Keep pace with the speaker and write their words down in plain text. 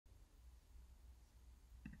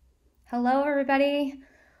Hello, everybody.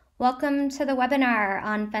 Welcome to the webinar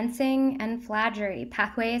on fencing and Fladry,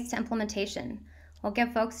 pathways to implementation. We'll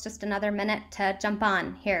give folks just another minute to jump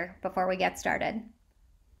on here before we get started.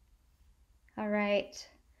 All right.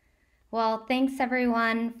 Well, thanks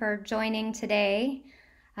everyone for joining today.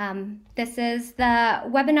 This is the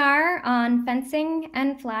webinar on fencing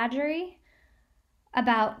and Fladry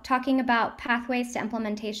talking about pathways to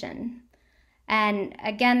implementation. And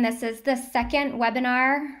again, this is the second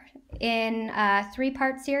webinar in a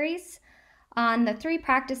three-part series on the three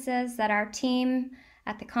practices that our team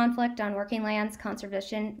at the Conflict on Workinglands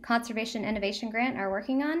Conservation Innovation Grant are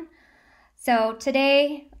working on. So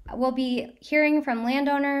today we'll be hearing from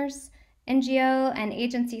landowners, NGO, and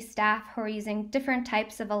agency staff who are using different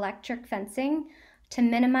types of electric fencing to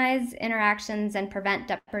minimize interactions and prevent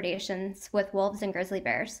depredations with wolves and grizzly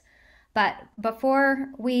bears. But before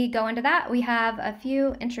we go into that, we have a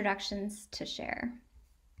few introductions to share.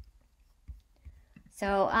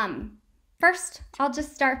 So first, I'll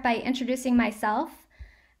just start by introducing myself.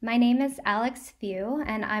 My name is Alex Few,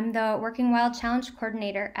 and I'm the Working Wild Challenge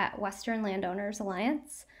Coordinator at Western Landowners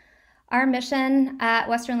Alliance. Our mission at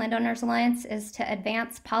Western Landowners Alliance is to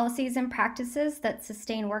advance policies and practices that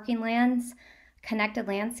sustain working lands, connected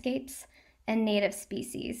landscapes, and native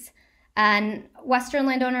species. And Western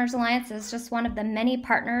Landowners Alliance is just one of the many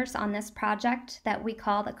partners on this project that we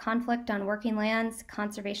call the Conflict on Working Lands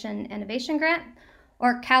Conservation Innovation Grant,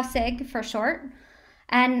 or COWSIG for short.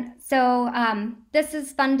 And so this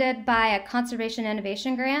is funded by a conservation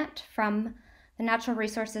innovation grant from the Natural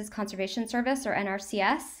Resources Conservation Service, or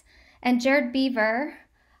NRCS. And Jared Beaver,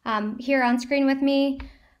 here on screen with me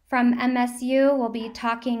from MSU, will be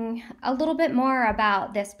talking a little bit more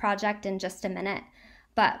about this project in just a minute.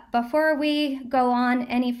 But before we go on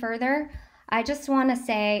any further, I just want to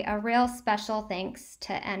say a real special thanks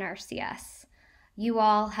to NRCS. You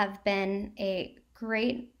all have been a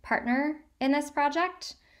great partner in this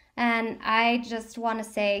project, and I just want to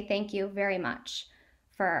say thank you very much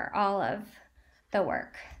for all of the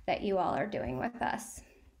work that you all are doing with us.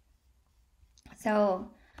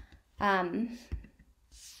 So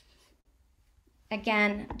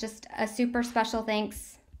again, just a super special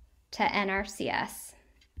thanks to NRCS.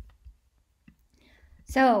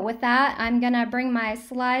 So with that, I'm gonna bring my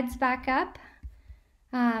slides back up.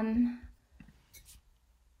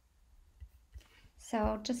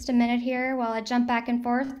 So just a minute here while I jump back and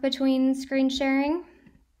forth between screen sharing.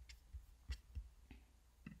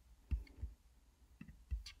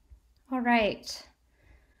 All right.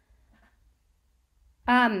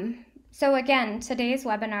 So again, today's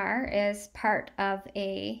webinar is part of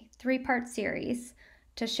a three-part series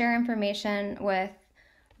to share information with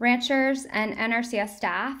ranchers and NRCS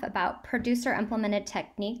staff about producer-implemented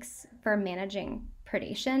techniques for managing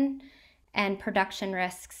predation and production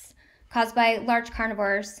risks caused by large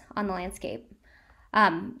carnivores on the landscape.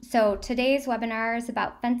 So today's webinar is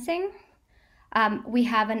about fencing. We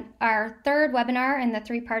have our third webinar in the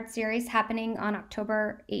three-part series happening on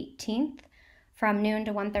October 18th from noon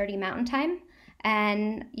to 1:30 Mountain Time.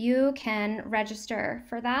 And you can register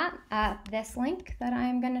for that at this link that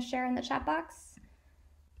I'm going to share in the chat box.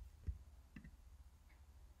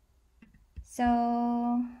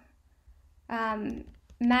 So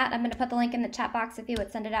Matt, I'm going to put the link in the chat box. If you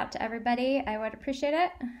would send it out to everybody, I would appreciate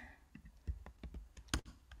it.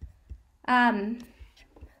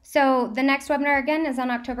 So the next webinar again is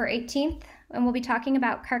on October 18th, and we'll be talking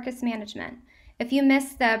about carcass management. If you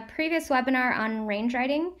missed the previous webinar on range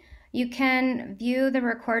riding, you can view the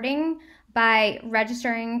recording by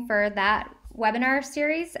registering for that webinar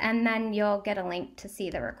series, and then you'll get a link to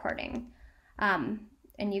see the recording.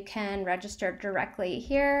 And you can register directly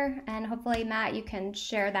here, and hopefully, Matt, you can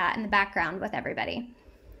share that in the background with everybody.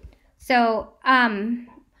 So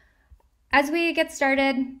as we get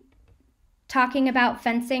started talking about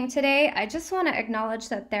fencing today, I just want to acknowledge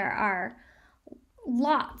that there are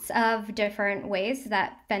lots of different ways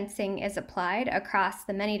that fencing is applied across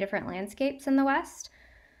the many different landscapes in the West.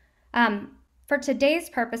 For today's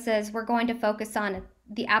purposes, we're going to focus on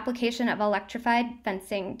the application of electrified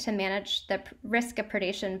fencing to manage the risk of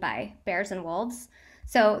predation by bears and wolves.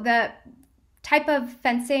 So the type of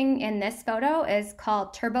fencing in this photo is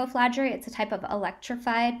called turbo Fladry. It's a type of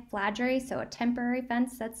electrified Fladry, so a temporary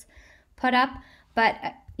fence that's put up. But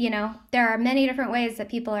you know, there are many different ways that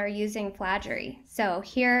people are using Fladry. So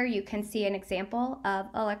here you can see an example of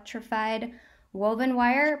electrified woven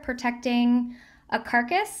wire protecting a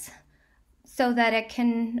carcass so that it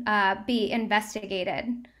can be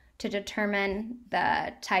investigated to determine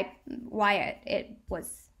the type,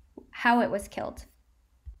 how it was killed.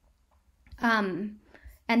 And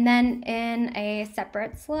And then in a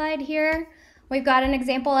separate slide here, we've got an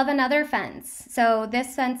example of another fence. So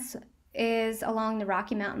this fence is along the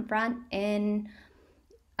Rocky Mountain front in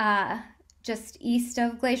just east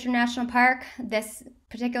of Glacier National Park. This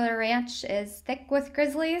particular ranch is thick with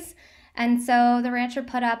grizzlies, and so the rancher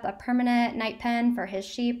put up a permanent night pen for his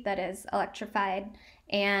sheep that is electrified,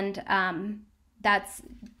 and that's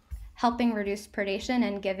helping reduce predation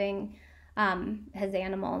and giving his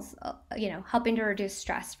animals, helping to reduce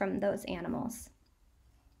stress from those animals.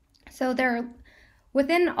 So there,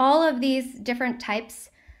 within all of these different types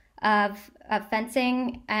of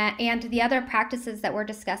fencing and the other practices that we're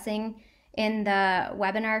discussing in the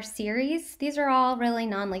webinar series, these are all really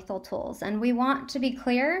non-lethal tools. And we want to be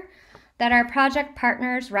clear that our project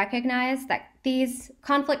partners recognize that these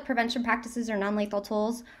conflict prevention practices or non-lethal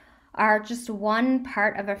tools are just one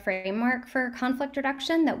part of a framework for conflict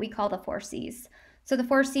reduction that we call the 4 C's. So the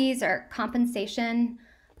 4 C's are compensation,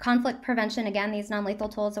 conflict prevention, again, these non-lethal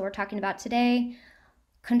tools that we're talking about today,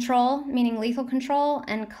 control, meaning lethal control,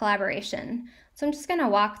 and collaboration. So I'm just going to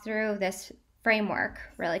walk through this framework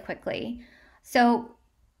really quickly. So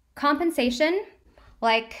compensation,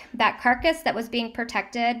 like that carcass that was being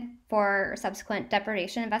protected for subsequent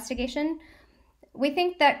depredation investigation, we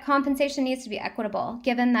think that compensation needs to be equitable,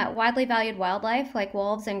 given that widely valued wildlife like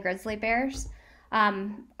wolves and grizzly bears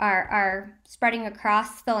are spreading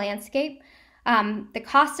across the landscape. The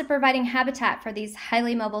cost of providing habitat for these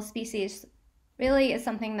highly mobile species really is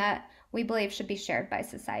something that we believe should be shared by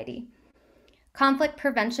society. Conflict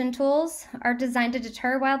prevention tools are designed to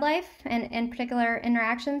deter wildlife and in particular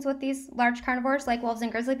interactions with these large carnivores like wolves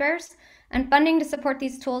and grizzly bears, and funding to support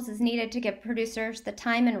these tools is needed to give producers the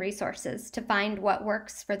time and resources to find what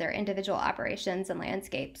works for their individual operations and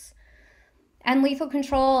landscapes. And lethal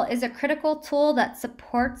control is a critical tool that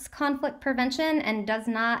supports conflict prevention and does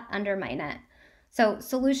not undermine it. So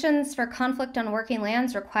solutions for conflict on working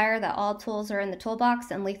lands require that all tools are in the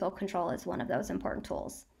toolbox, and lethal control is one of those important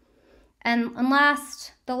tools. And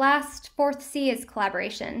last, the last 4th C is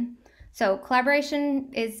collaboration. So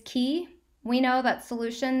collaboration is key. We know that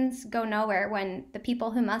solutions go nowhere when the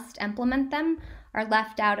people who must implement them are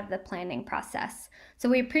left out of the planning process. So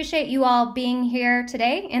we appreciate you all being here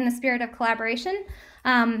today in the spirit of collaboration.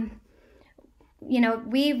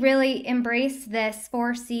 We really embrace this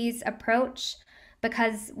 4 C's approach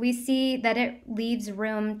because we see that it leaves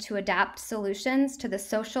room to adapt solutions to the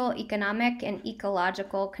social, economic, and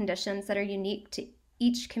ecological conditions that are unique to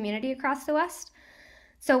each community across the West.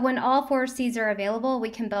 So when all 4 C's are available,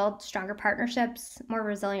 we can build stronger partnerships, more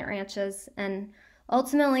resilient ranches, and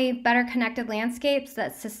ultimately better connected landscapes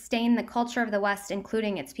that sustain the culture of the West,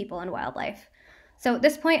 including its people and wildlife. So at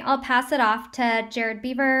this point, I'll pass it off to Jared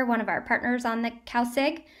Beaver, one of our partners on the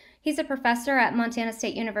CIG. He's a professor at Montana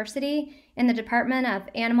State University in the Department of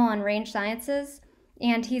Animal and Range Sciences,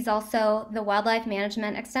 and he's also the Wildlife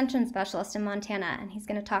Management Extension Specialist in Montana, and he's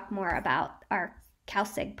going to talk more about our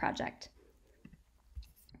CIG project.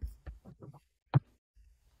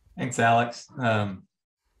 Thanks, Alex.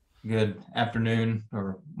 Good afternoon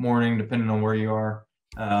or morning, depending on where you are.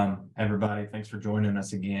 Everybody, thanks for joining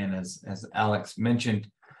us again. As Alex mentioned,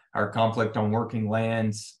 our Conflict on Working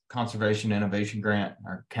Lands Conservation Innovation Grant,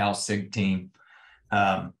 our CIG team.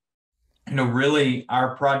 Really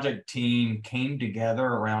our project team came together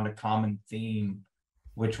around a common theme,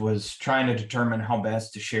 which was trying to determine how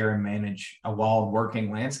best to share and manage a wild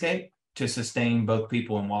working landscape to sustain both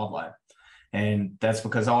people and wildlife. And that's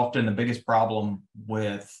because often the biggest problem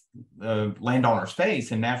with landowners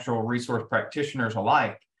face and natural resource practitioners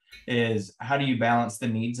alike is how do you balance the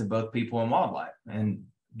needs of both people and wildlife? And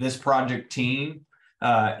this project team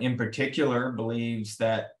in particular believes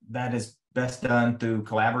that that is best done through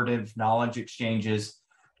collaborative knowledge exchanges,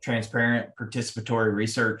 transparent participatory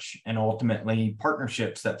research, and ultimately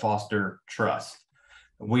partnerships that foster trust.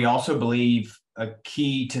 We also believe a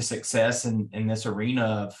key to success in this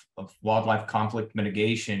arena of wildlife conflict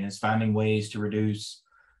mitigation is finding ways to reduce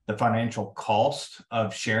the financial cost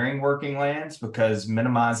of sharing working lands, because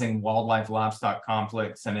minimizing wildlife livestock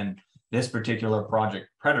conflicts, and in this particular project,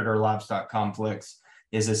 predator livestock conflicts,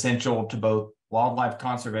 is essential to both wildlife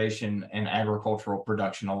conservation and agricultural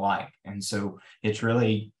production alike. And so it's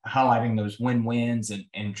really highlighting those win-wins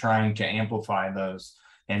and trying to amplify those.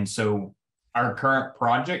 And so our current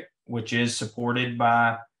project, which is supported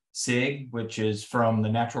by CIG, which is from the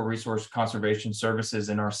Natural Resource Conservation Services,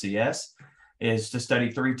 NRCS, is to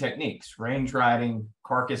study 3 techniques: range riding,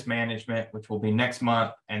 carcass management, which will be next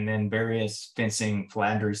month, and then various fencing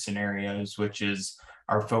Fladry scenarios, which is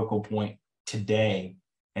our focal point today.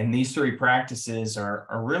 And these 3 practices are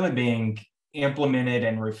really being implemented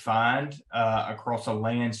and refined across a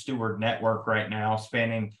land steward network right now,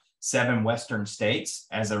 spanning 7 Western states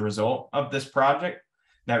as a result of this project.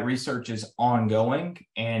 That research is ongoing,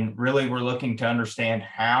 and really we're looking to understand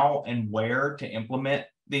how and where to implement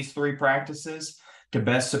these 3 practices to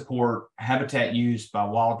best support habitat use by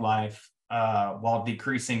wildlife while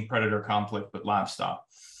decreasing predator conflict with livestock.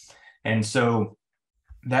 And so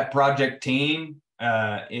that project team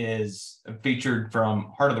is featured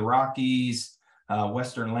from Heart of the Rockies,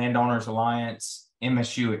 Western Landowners Alliance,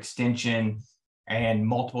 MSU Extension, and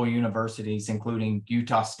multiple universities, including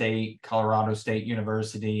Utah State, Colorado State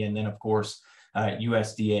University, and then, of course,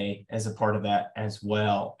 USDA as a part of that as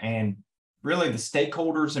well. And really, the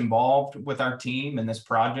stakeholders involved with our team in this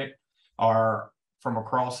project are from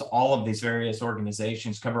across all of these various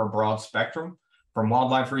organizations, cover a broad spectrum, from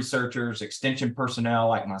wildlife researchers, extension personnel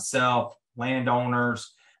like myself,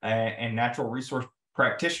 landowners, and natural resource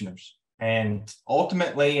practitioners. And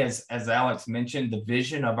ultimately, as Alex mentioned, the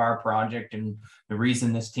vision of our project and the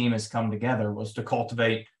reason this team has come together was to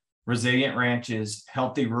cultivate resilient ranches,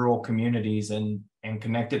 healthy rural communities, and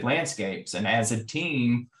connected landscapes. And as a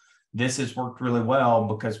team, this has worked really well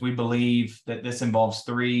because we believe that this involves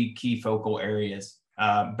 3 key focal areas: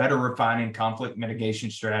 better refining conflict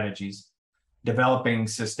mitigation strategies, developing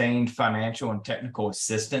sustained financial and technical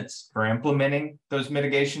assistance for implementing those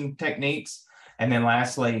mitigation techniques, and then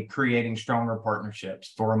lastly, creating stronger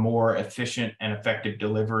partnerships for a more efficient and effective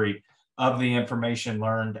delivery of the information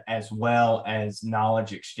learned, as well as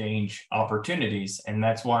knowledge exchange opportunities. And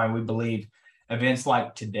that's why we believe events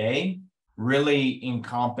like today really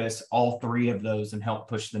encompass all 3 of those and help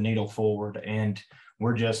push the needle forward. And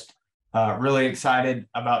we're just really excited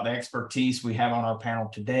about the expertise we have on our panel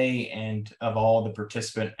today and of all the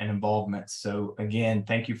participant and involvement. So again,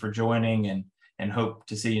 thank you for joining, and hope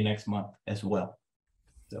to see you next month as well.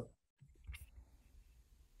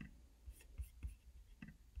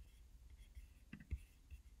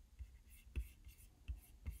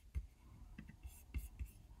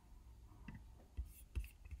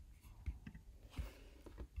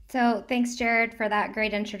 So thanks, Jared, for that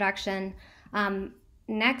great introduction.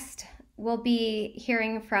 Next, we'll be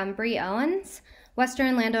hearing from Bre Owens,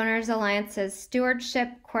 Western Landowners Alliance's Stewardship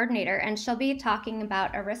Coordinator, and she'll be talking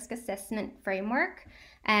about a risk assessment framework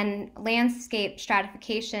and landscape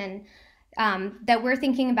stratification that we're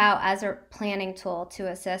thinking about as a planning tool to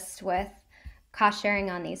assist with cost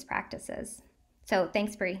sharing on these practices. So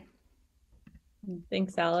thanks, Bre.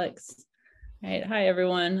 Thanks, Alex. All right. Hi,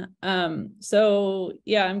 everyone. So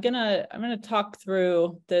yeah, I'm gonna talk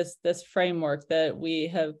through this framework that we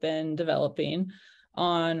have been developing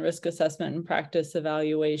on risk assessment and practice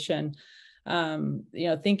evaluation.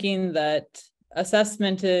 Thinking that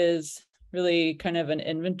assessment is really kind of an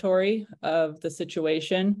inventory of the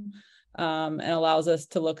situation, and allows us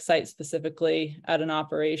to look site specifically at an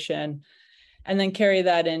operation, and then carry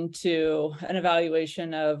that into an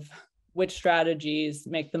evaluation of which strategies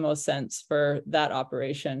make the most sense for that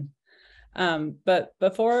operation. But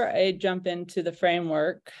before I jump into the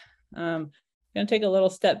framework, I'm going to take a little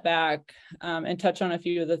step back and touch on a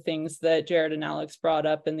few of the things that Jared and Alex brought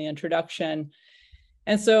up in the introduction.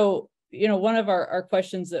 And so, one of our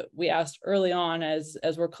questions that we asked early on as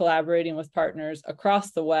we're collaborating with partners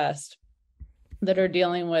across the West that are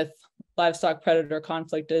dealing with livestock predator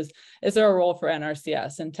conflict is there a role for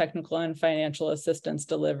NRCS and technical and financial assistance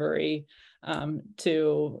delivery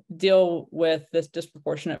to deal with this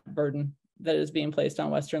disproportionate burden that is being placed on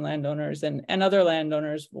Western landowners and other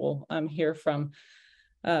landowners? We'll hear from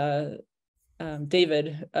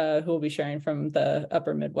David, who will be sharing from the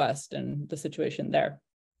upper Midwest and the situation there.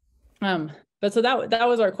 But so that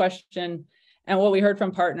was our question. And what we heard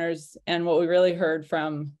from partners and what we really heard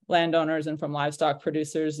from landowners and from livestock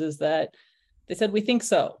producers is that they said, we think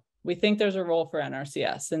so. We think there's a role for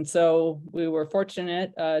NRCS. And so we were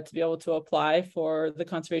fortunate to be able to apply for the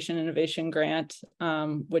Conservation Innovation Grant,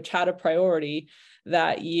 which had a priority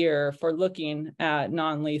that year for looking at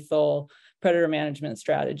non-lethal predator management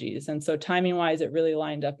strategies. And so timing wise, it really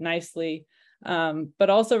lined up nicely.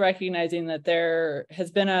 But also recognizing that there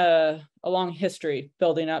has been a long history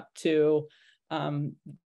building up to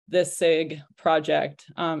this CIG project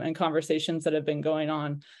and conversations that have been going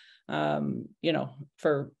on,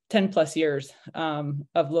 for 10 plus years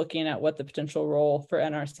of looking at what the potential role for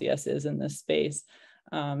NRCS is in this space.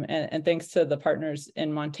 And thanks to the partners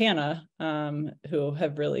in Montana who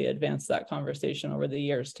have really advanced that conversation over the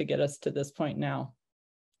years to get us to this point now.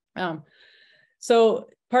 So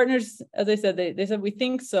partners, as I said, they said, we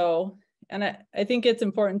think so. And I think it's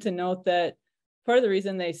important to note that part of the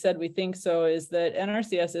reason they said we think so is that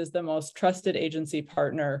NRCS is the most trusted agency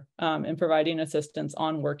partner in providing assistance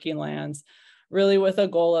on working lands, really with a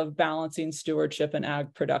goal of balancing stewardship and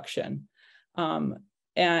ag production.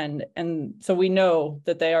 And so we know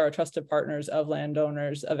that they are trusted partners of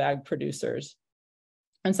landowners, of ag producers.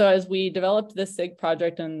 And so as we developed this SIG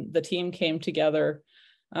project and the team came together,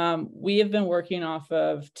 we have been working off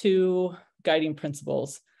of two guiding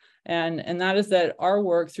principles. And that is that our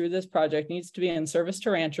work through this project needs to be in service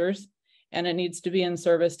to ranchers, and it needs to be in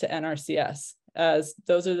service to NRCS, as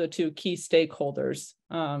those are the two key stakeholders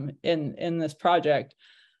in this project.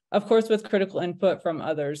 Of course, with critical input from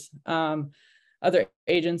others, other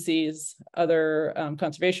agencies, other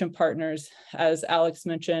conservation partners. As Alex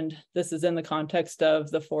mentioned, this is in the context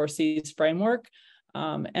of the 4 Cs framework.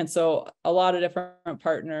 And so a lot of different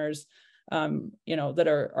partners that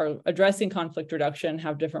are addressing conflict reduction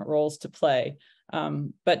have different roles to play.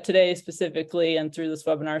 But today specifically, and through this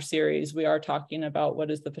webinar series, we are talking about what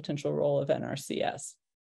is the potential role of NRCS.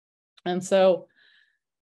 And so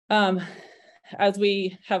as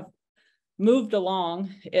we have moved along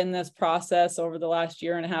in this process over the last 1.5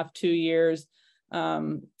 years, 2 years,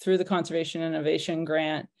 through the Conservation Innovation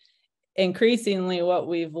Grant, increasingly what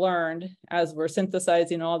we've learned as we're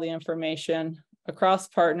synthesizing all the information across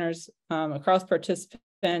partners, across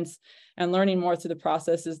participants, and learning more through the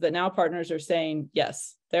process is that now partners are saying,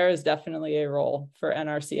 yes, there is definitely a role for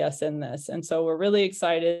NRCS in this. And so we're really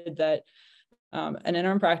excited that an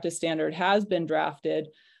interim practice standard has been drafted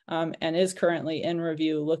and is currently in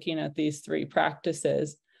review looking at these 3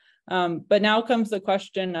 practices. But now comes the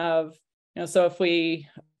question of, so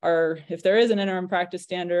if there is an interim practice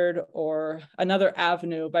standard or another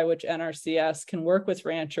avenue by which NRCS can work with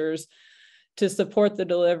ranchers to support the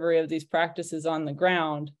delivery of these practices on the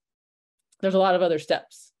ground, there's a lot of other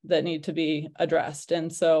steps that need to be addressed.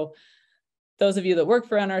 And so those of you that work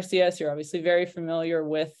for NRCS, you're obviously very familiar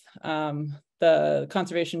with the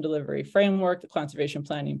conservation delivery framework, the conservation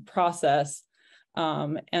planning process,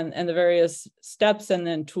 and the various steps and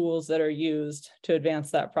then tools that are used to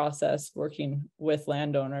advance that process working with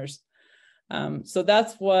landowners. So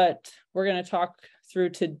that's what we're going to talk through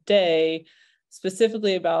today,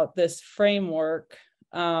 specifically about this framework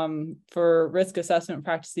for risk assessment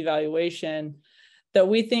practice evaluation that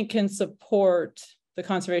we think can support the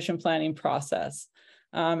conservation planning process.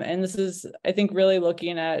 And this is, I think, really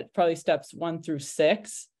looking at probably steps 1 through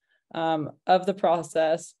 6 of the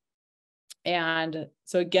process. And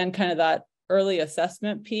so again, kind of that early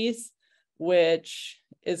assessment piece, which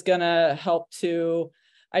is going to help to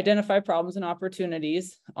identify problems and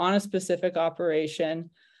opportunities on a specific operation.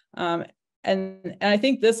 And I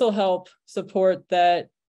think this will help support that,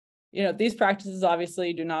 these practices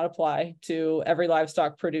obviously do not apply to every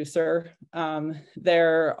livestock producer.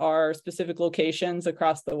 There are specific locations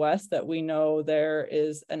across the West that we know there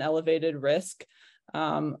is an elevated risk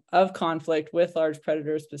of conflict with large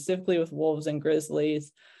predators, specifically with wolves and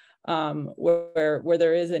grizzlies, where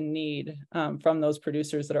there is a need from those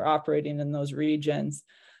producers that are operating in those regions,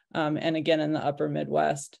 and again, in the upper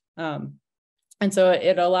Midwest. And so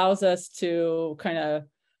it allows us to kind of,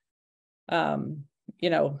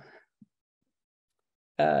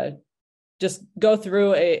 just go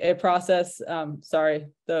through a process. Sorry,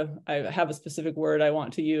 I have a specific word I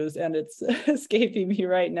want to use and it's escaping me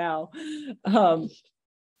right now.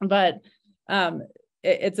 But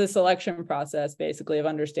it's a selection process, basically, of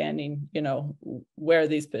understanding, where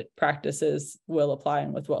these practices will apply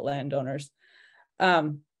and with what landowners.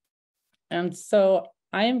 And so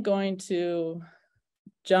I am going to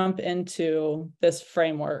jump into this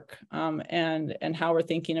framework and how we're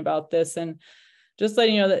thinking about this. And just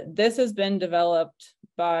letting you know that this has been developed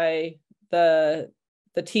by the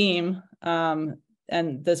team and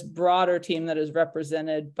this broader team that is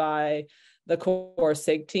represented by the core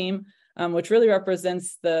SIG team, which really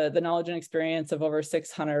represents the knowledge and experience of over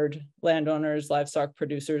 600 landowners, livestock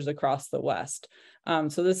producers across the West.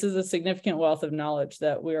 So this is a significant wealth of knowledge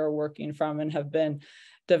that we are working from and have been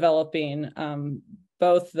developing,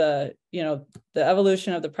 both the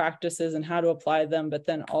evolution of the practices and how to apply them, but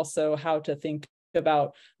then also how to think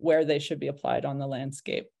about where they should be applied on the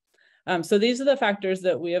landscape. So these are the factors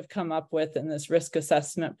that we have come up with in this risk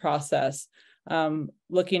assessment process,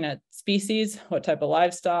 looking at species, what type of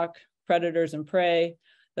livestock, predators and prey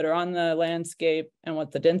that are on the landscape and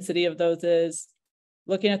what the density of those is,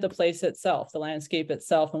 looking at the place itself, the landscape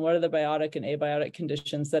itself, and what are the biotic and abiotic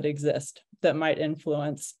conditions that exist that might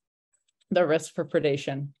influence the risk for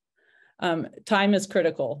predation. Time is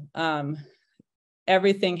critical.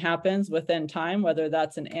 Everything happens within time, whether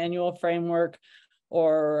that's an annual framework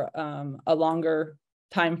or a longer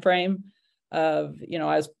time frame. of,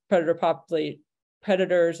 as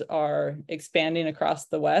predators are expanding across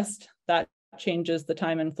the West, that changes the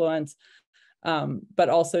time influence, but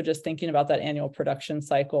also just thinking about that annual production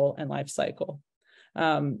cycle and life cycle.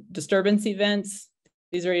 Disturbance events,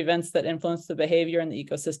 these are events that influence the behavior and the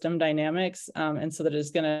ecosystem dynamics, and so that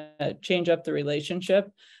is going to change up the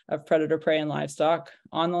relationship of predator, prey, and livestock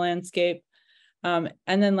on the landscape. And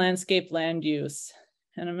then landscape land use.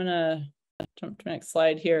 And I'm going to jump to the next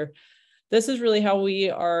slide here. This is really how we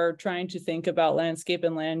are trying to think about landscape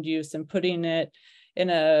and land use and putting it in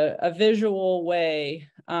a visual way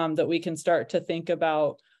that we can start to think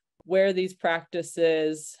about where these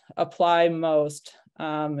practices apply most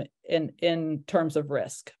in terms of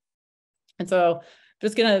risk. And so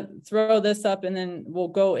just going to throw this up, and then we'll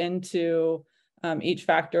go into each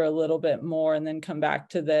factor a little bit more and then come back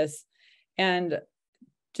to this. And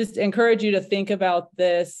just encourage you to think about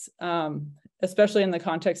this, especially in the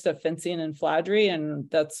context of fencing and Fladry. And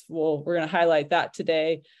we're going to highlight that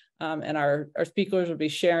today. And our speakers will be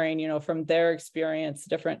sharing, from their experience,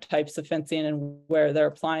 different types of fencing and where they're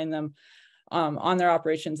applying them on their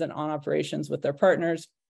operations and on operations with their partners.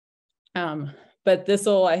 But this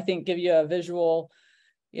will, I think, give you a visual,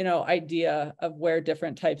 idea of where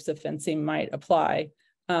different types of fencing might apply.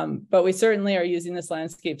 But we certainly are using this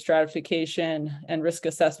landscape stratification and risk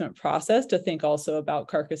assessment process to think also about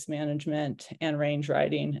carcass management and range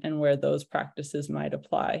riding and where those practices might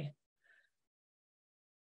apply.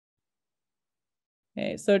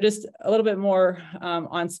 Okay, so just a little bit more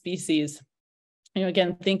on species.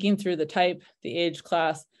 Again, thinking through the type, the age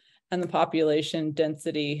class, and the population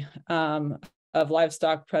density of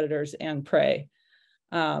livestock, predators, and prey.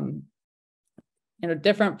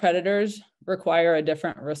 Different predators require a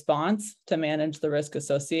different response to manage the risk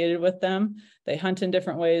associated with them. They hunt in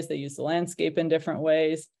different ways. They use the landscape in different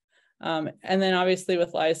ways. And then obviously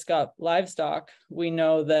with livestock, we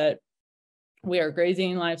know that we are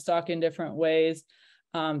grazing livestock in different ways.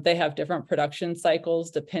 They have different production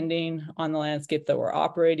cycles depending on the landscape that we're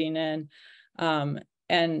operating in,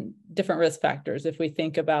 and different risk factors. If we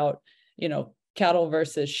think about, cattle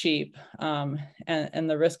versus sheep, and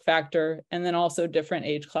the risk factor, and then also different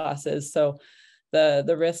age classes. So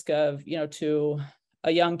the risk of, to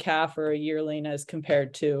a young calf or a yearling as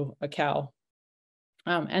compared to a cow.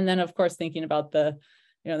 And then of course, thinking about the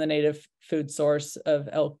native food source of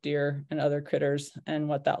elk, deer, and other critters and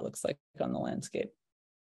what that looks like on the landscape.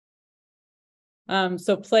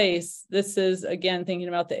 So place, this is again, thinking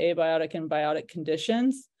about the abiotic and biotic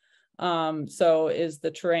conditions. So is the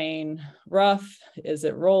terrain rough? Is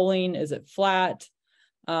it rolling? Is it flat?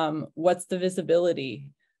 What's the visibility?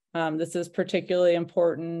 This is particularly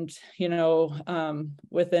important,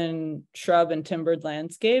 within shrub and timbered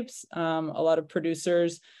landscapes. A lot of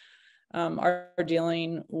producers are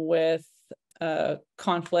dealing with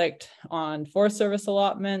conflict on Forest Service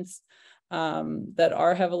allotments that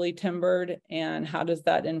are heavily timbered, and how does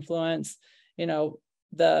that influence,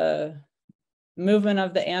 the movement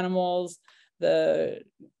of the animals, the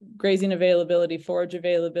grazing availability, forage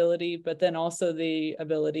availability, but then also the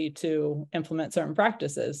ability to implement certain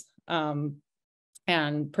practices.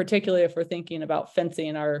 And particularly if we're thinking about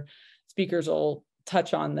fencing, our speakers will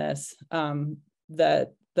touch on this,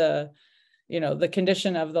 that the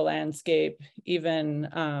condition of the landscape, even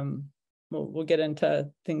we'll get into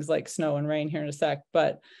things like snow and rain here in a sec,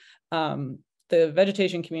 but the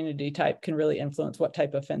vegetation community type can really influence what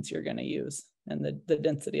type of fence you're going to use and the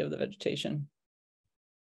density of the vegetation.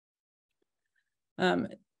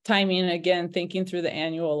 Timing, again, thinking through the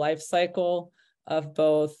annual life cycle of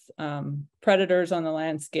both predators on the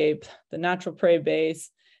landscape, the natural prey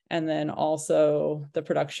base, and then also the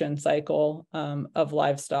production cycle of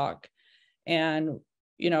livestock. And,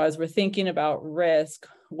 as we're thinking about risk,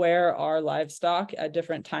 where are livestock at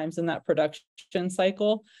different times in that production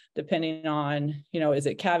cycle, depending on, is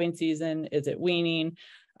it calving season? Is it weaning?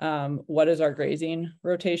 What is our grazing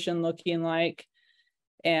rotation looking like?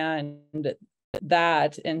 And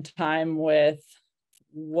that in time with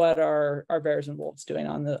what are our bears and wolves doing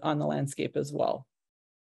on the landscape as well.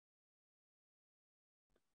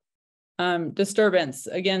 Disturbance,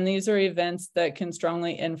 again, these are events that can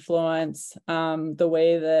strongly influence the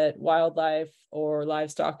way that wildlife or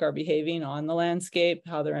livestock are behaving on the landscape,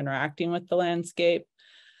 how they're interacting with the landscape.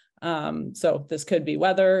 So this could be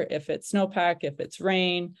weather, if it's snowpack, if it's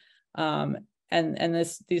rain, and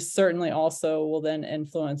these certainly also will then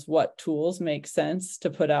influence what tools make sense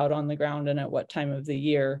to put out on the ground and at what time of the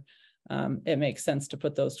year it makes sense to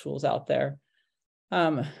put those tools out there.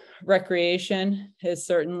 Recreation is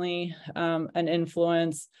certainly an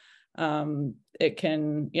influence. it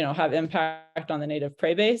can, have impact on the native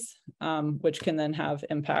prey base, which can then have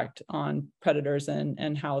impact on predators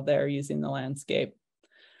and how they're using the landscape.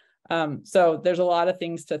 So there's a lot of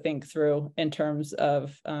things to think through in terms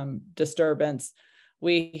of disturbance.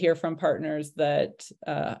 We hear from partners that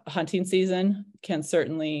hunting season can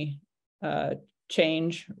certainly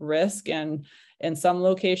change risk, and in some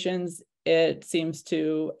locations it seems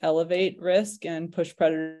to elevate risk and push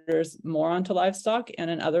predators more onto livestock,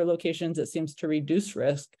 and in other locations it seems to reduce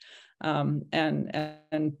risk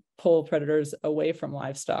and pull predators away from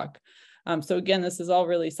livestock. So again, this is all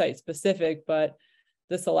really site specific, but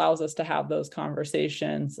this allows us to have those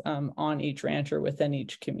conversations on each ranch or within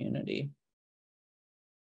each community.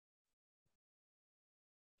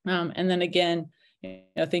 And then again,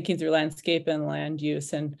 thinking through landscape and land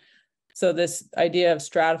use. And so this idea of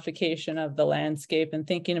stratification of the landscape and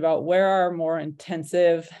thinking about where are more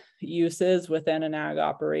intensive uses within an ag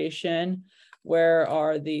operation, where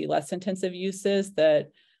are the less intensive uses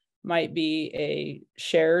that might be a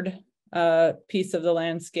shared piece of the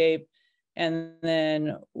landscape, and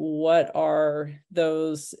then what are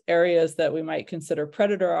those areas that we might consider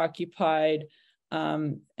predator occupied.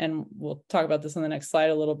 And we'll talk about this on the next slide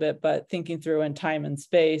a little bit, but thinking through in time and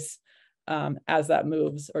space as that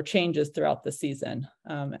moves or changes throughout the season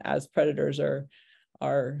as predators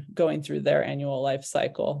are going through their annual life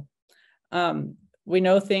cycle. We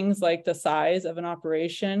know things like the size of an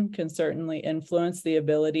operation can certainly influence the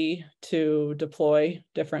ability to deploy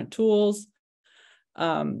different tools.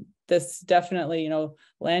 This definitely,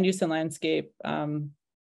 land use and landscape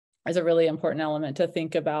is a really important element to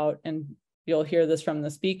think about, and you'll hear this from the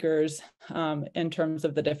speakers in terms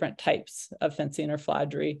of the different types of fencing or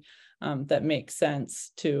Fladry that make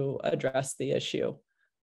sense to address the issue.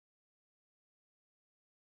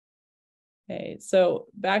 Okay, so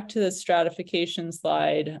back to the stratification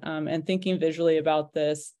slide and thinking visually about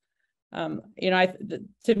this. To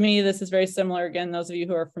me, this is very similar. Again, those of you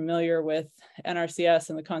who are familiar with NRCS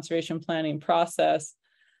and the conservation planning process,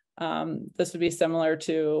 this would be similar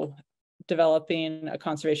to developing a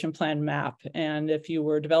conservation plan map. And if you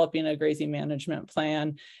were developing a grazing management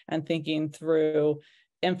plan and thinking through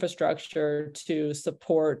infrastructure to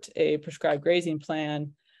support a prescribed grazing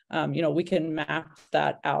plan, we can map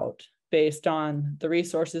that out based on the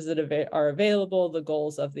resources that are available, the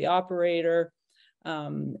goals of the operator,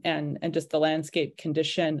 and just the landscape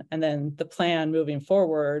condition, and then the plan moving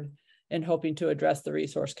forward in hoping to address the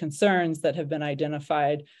resource concerns that have been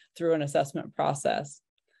identified through an assessment process.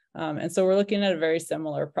 And so we're looking at a very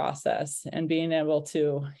similar process and being able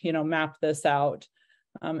to, map this out.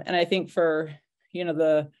 And I think for,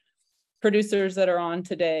 the producers that are on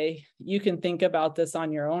today, you can think about this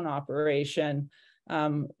on your own operation.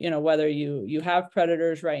 Whether you have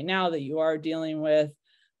predators right now that you are dealing with,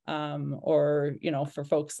 or, for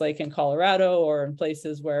folks like in Colorado or in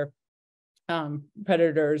places where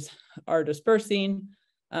predators are dispersing,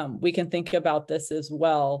 we can think about this as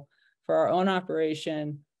well for our own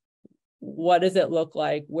operation. What does it look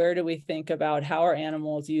like? Where do we think about how are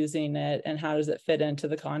animals using it, and how does it fit into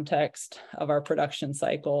the context of our production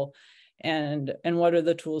cycle, and what are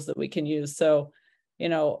the tools that we can use? So,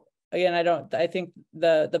 again, I think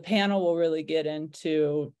the panel will really get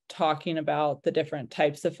into talking about the different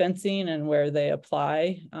types of fencing and where they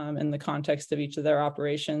apply in the context of each of their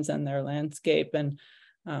operations and their landscape. And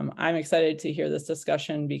I'm excited to hear this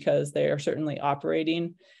discussion because they are certainly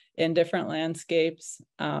operating in different landscapes.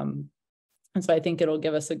 And so I think it'll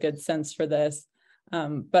give us a good sense for this.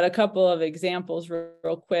 But a couple of examples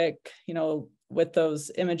real quick, with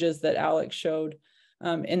those images that Alex showed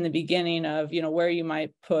in the beginning of, where you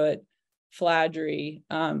might put Fladry.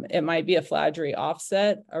 It might be a Fladry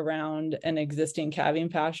offset around an existing calving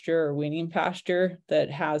pasture or weaning pasture that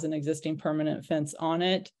has an existing permanent fence on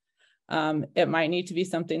it. It might need to be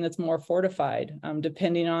something that's more fortified,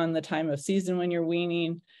 depending on the time of season when you're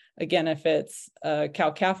weaning. Again, if it's a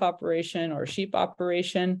cow-calf operation or sheep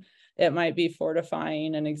operation, it might be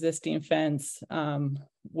fortifying an existing fence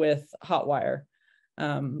with hot wire,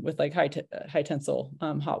 with like high tensile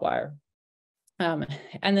hot wire. And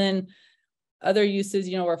then other uses,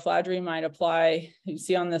 where Fladry might apply. You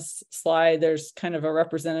see on this slide, there's kind of a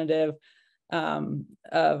representative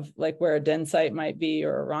of like where a den site might be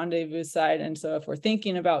or a rendezvous site. And so if we're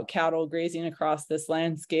thinking about cattle grazing across this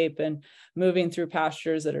landscape and moving through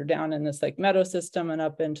pastures that are down in this like meadow system and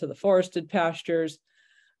up into the forested pastures,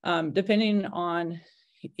 depending on,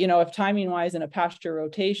 if timing wise in a pasture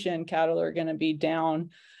rotation, cattle are going to be down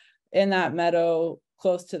in that meadow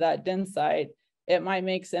close to that den site, it might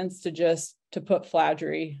make sense to put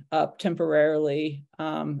Fladry up temporarily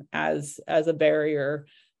as a barrier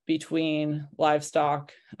between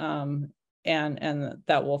livestock and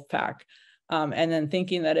that wolf pack. And then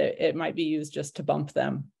thinking that it might be used just to bump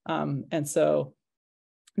them. And so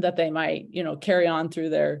that they might, carry on through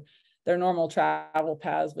their normal travel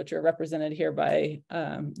paths, which are represented here by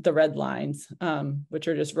the red lines, which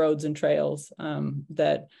are just roads and trails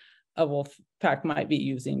that a wolf pack might be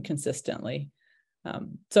using consistently.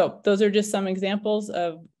 So those are just some examples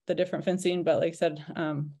of the different fencing, but like I said,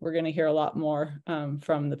 we're going to hear a lot more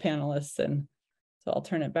from the panelists, and so I'll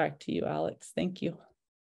turn it back to you, Alex. Thank you.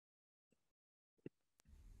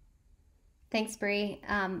 Thanks, Bre.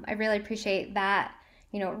 I really appreciate that,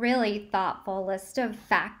 really thoughtful list of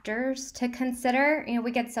factors to consider.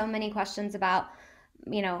 We get so many questions about,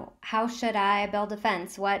 how should I build a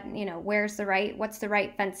fence? What's the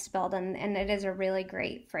right fence to build? And it is a really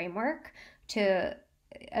great framework to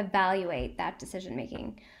evaluate that decision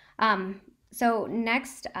making. So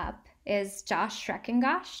next up is Josh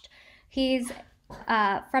Schreckengost. He's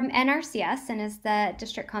from NRCS and is the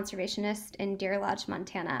district conservationist in Deer Lodge,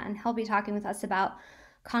 Montana, and he'll be talking with us about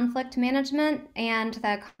conflict management and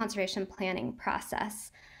the conservation planning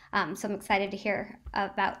process. So I'm excited to hear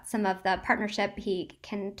about some of the partnership he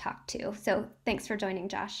can talk to. So thanks for joining,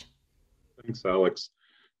 Josh. Thanks, Alex.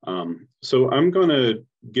 So I'm going to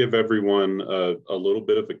give everyone a little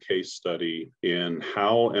bit of a case study in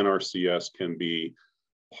how NRCS can be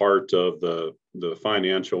part of the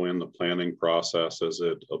financial and the planning process as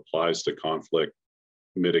it applies to conflict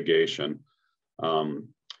mitigation.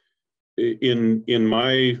 In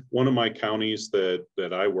one of my counties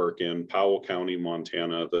that I work in, Powell County,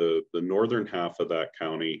 Montana, the northern half of that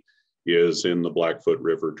county is in the Blackfoot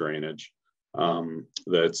River drainage.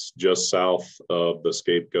 That's just south of the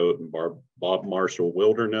Scapegoat and Bob Marshall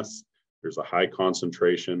Wilderness. There's a high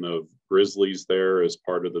concentration of grizzlies there as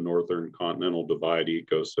part of the Northern Continental Divide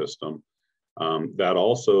ecosystem. That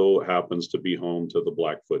also happens to be home to the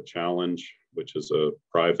Blackfoot Challenge, which is a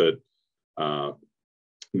private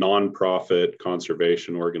nonprofit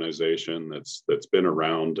conservation organization that's been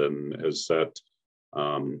around and has set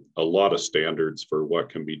a lot of standards for what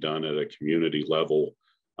can be done at a community level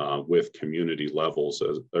with community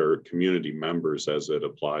members as it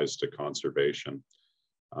applies to conservation.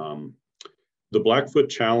 The Blackfoot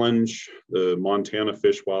Challenge, the Montana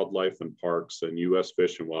Fish, Wildlife and Parks, and U.S.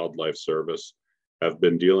 Fish and Wildlife Service have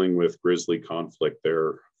been dealing with grizzly conflict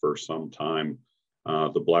there for some time.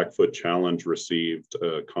 The Blackfoot Challenge received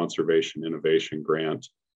a conservation innovation grant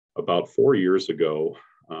about 4 years ago,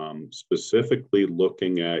 specifically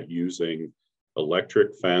looking at using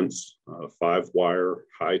electric fence, 5-wire,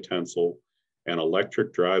 high tensile, and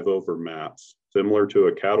electric drive-over mats, similar to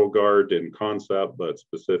a cattle guard in concept, but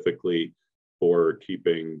specifically for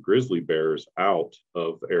keeping grizzly bears out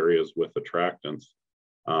of areas with attractants.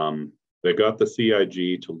 They got the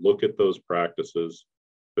CIG to look at those practices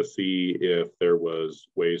to see if there was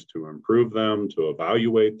ways to improve them, to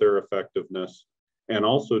evaluate their effectiveness, and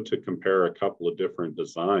also to compare a couple of different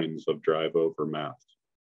designs of drive-over mats.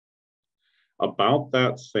 About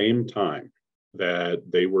that same time that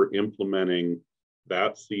they were implementing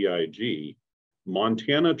that CIG,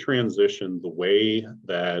 Montana transitioned the way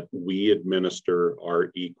that we administer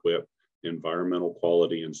our EQIP, Environmental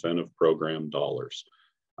Quality Incentive Program dollars.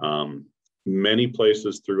 Many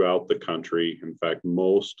places throughout the country, in fact,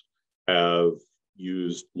 most have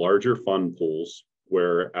used larger fund pools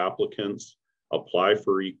where applicants apply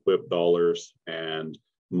for EQIP dollars and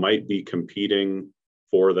might be competing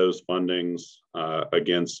for those fundings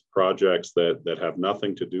against projects that have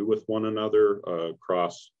nothing to do with one another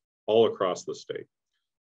all across the state.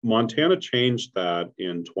 Montana changed that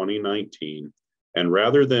in 2019, and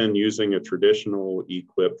rather than using a traditional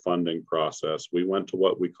EQIP funding process, we went to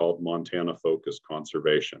what we called Montana Focused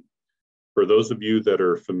Conservation. For those of you that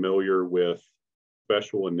are familiar with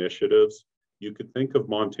special initiatives, you could think of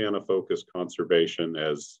Montana Focused Conservation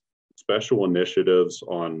as special initiatives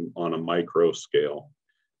on a micro scale.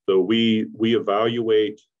 So we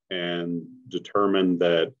evaluate and determine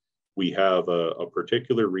that we have a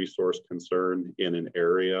particular resource concern in an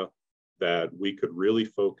area that we could really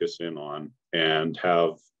focus in on and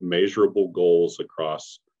have measurable goals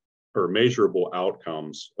across, or measurable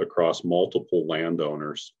outcomes across multiple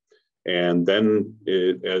landowners. And then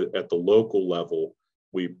at the local level,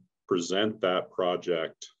 we present that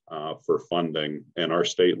project for funding, and our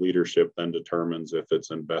state leadership then determines if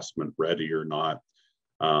it's investment ready or not.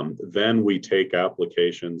 Then we take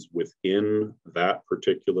applications within that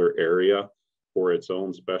particular area for its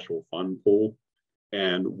own special fund pool.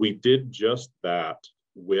 And we did just that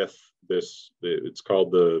with this, it's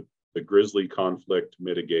called the Grizzly Conflict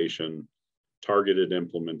Mitigation Targeted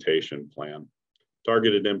Implementation Plan.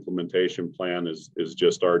 targeted implementation plan is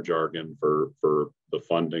just our jargon for the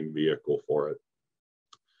funding vehicle for it.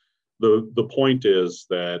 The point is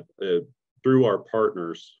that through our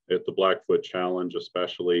partners at the Blackfoot Challenge,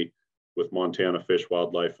 especially with Montana Fish,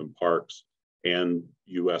 Wildlife, and Parks and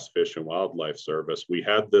U.S. Fish and Wildlife Service, we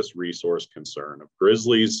had this resource concern of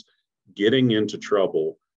grizzlies getting into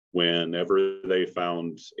trouble whenever they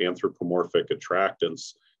found anthropomorphic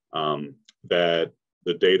attractants that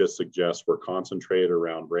the data suggests were concentrated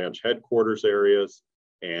around ranch headquarters areas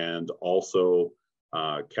and also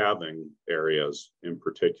calving areas in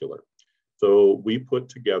particular. So we put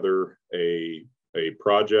together a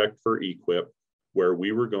project for EQIP where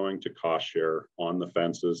we were going to cost share on the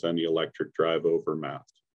fences and the electric drive over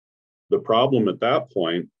mats. The problem at that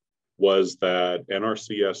point was that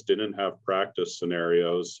NRCS didn't have practice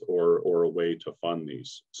scenarios or a way to fund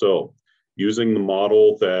these. So using the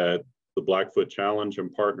model that the Blackfoot Challenge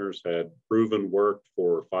and partners had proven worked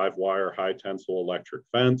for 5-wire high tensile electric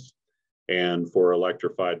fence and for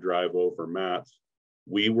electrified drive over mats,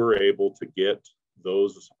 we were able to get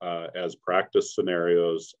those as practice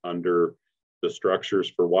scenarios under the Structures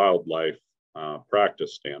for Wildlife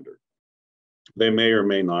practice standard. They may or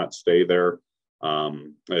may not stay there.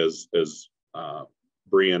 As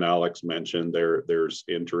Bre and Alex mentioned, there's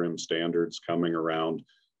interim standards coming around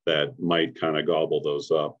that might kind of gobble those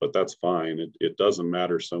up, but that's fine. It doesn't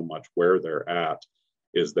matter so much where they're at,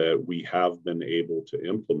 is that we have been able to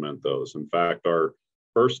implement those. In fact, our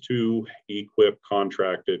first 2 EQIP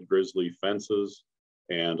contracted grizzly fences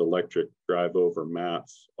and electric drive over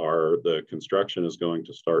mats the construction is going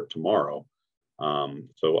to start tomorrow.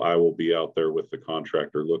 So I will be out there with the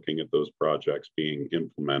contractor looking at those projects being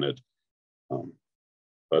implemented.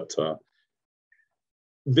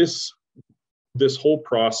 This whole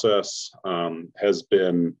process has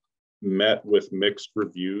been met with mixed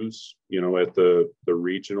reviews, at the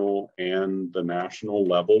regional and the national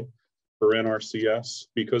level for NRCS,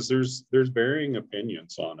 because there's varying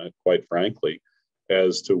opinions on it, quite frankly,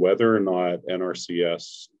 as to whether or not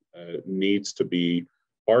NRCS needs to be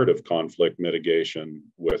part of conflict mitigation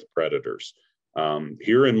with predators.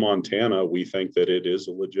 Here in Montana, we think that it is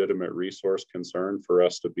a legitimate resource concern for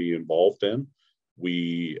us to be involved in.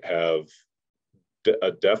 We have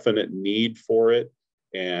a definite need for it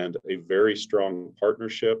and a very strong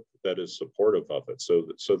partnership that is supportive of it. So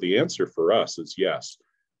the answer for us is yes.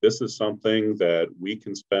 This is something that we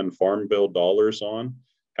can spend Farm Bill dollars on,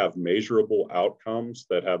 have measurable outcomes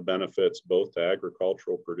that have benefits both to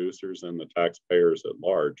agricultural producers and the taxpayers at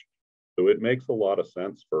large. So it makes a lot of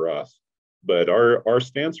sense for us. But our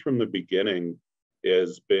stance from the beginning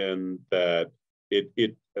has been that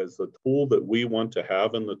it as a tool that we want to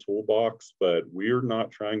have in the toolbox, but we're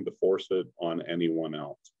not trying to force it on anyone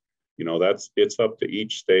else. It's up to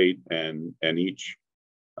each state and each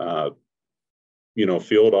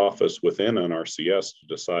field office within NRCS to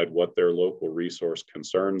decide what their local resource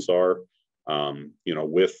concerns are,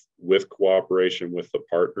 with cooperation with the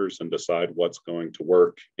partners, and decide what's going to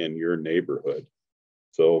work in your neighborhood.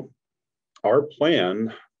 So our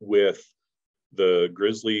plan with the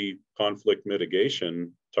grizzly conflict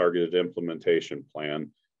mitigation targeted implementation plan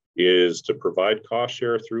is to provide cost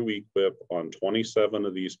share through EQIP on 27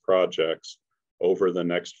 of these projects over the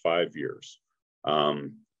next 5 years.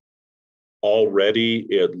 Already,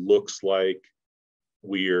 it looks like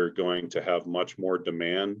we are going to have much more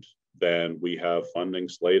demand than we have funding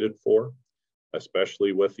slated for,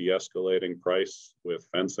 especially with the escalating price with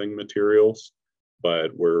fencing materials.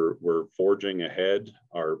 But we're forging ahead.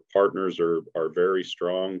 Our partners are very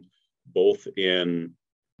strong, both in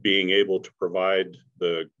being able to provide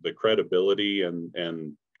the credibility and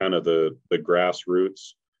kind of the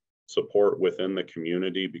grassroots support within the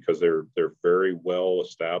community, because they're very well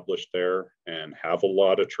established there and have a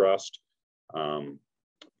lot of trust,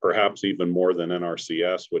 perhaps even more than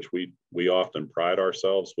NRCS, which we often pride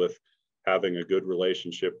ourselves with having a good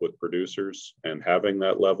relationship with producers and having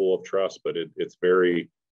that level of trust. But it's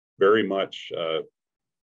very, very much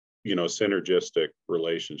synergistic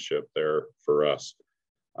relationship there for us.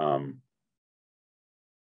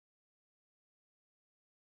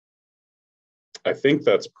 I think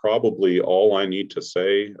that's probably all I need to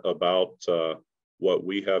say about what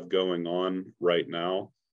we have going on right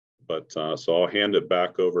now. But so I'll hand it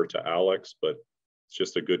back over to Alex, but it's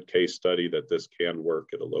just a good case study that this can work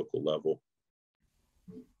at a local level.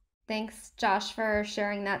 Thanks, Josh, for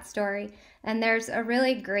sharing that story. And there's a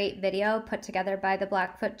really great video put together by the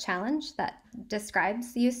Blackfoot Challenge that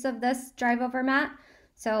describes the use of this drive over mat.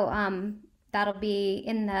 So that'll be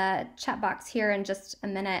in the chat box here in just a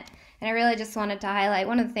minute. And I really just wanted to highlight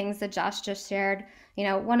one of the things that Josh just shared.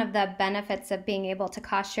 one of the benefits of being able to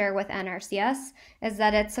cost share with NRCS is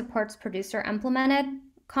that it supports producer implemented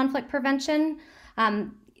conflict prevention.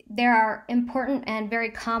 There are important and very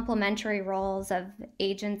complementary roles of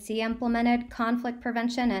agency implemented conflict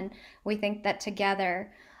prevention, and we think that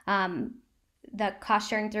together the cost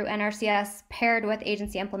sharing through NRCS paired with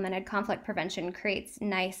agency implemented conflict prevention creates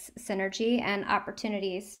nice synergy and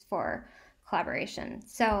opportunities for collaboration.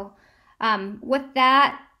 So with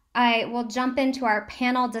that, I will jump into our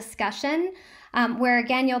panel discussion, where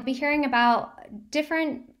again, you'll be hearing about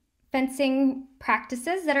different fencing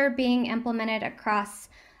practices that are being implemented across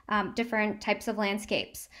different types of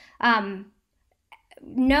landscapes.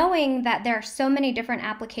 Knowing that there are so many different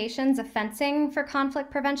applications of fencing for conflict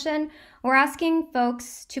prevention, we're asking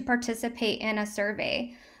folks to participate in a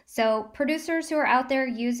survey. So producers who are out there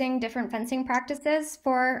using different fencing practices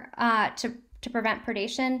to prevent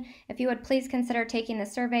predation, if you would please consider taking the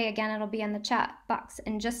survey. Again, it'll be in the chat box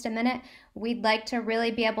in just a minute. We'd like to really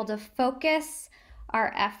be able to focus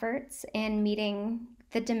our efforts in meeting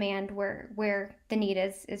the demand where the need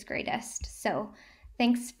is greatest. So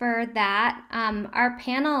thanks for that. Our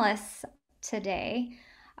panelists today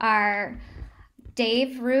are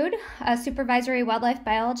Dave Rude, a supervisory wildlife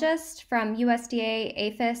biologist from USDA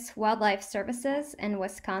APHIS Wildlife Services in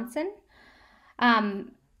Wisconsin.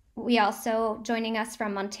 We also, joining us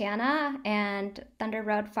from Montana and Thunder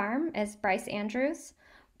Road Farm, is Bryce Andrews.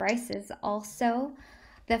 Bryce is also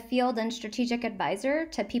the field and strategic advisor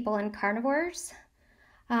to People and Carnivores.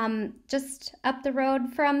 Just up the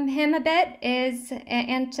road from him a bit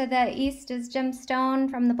and to the east is Jim Stone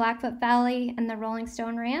from the Blackfoot Valley and the Rolling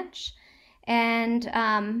Stone Ranch. And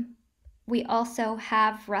we also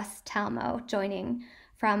have Russ Talmo joining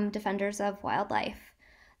from Defenders of Wildlife.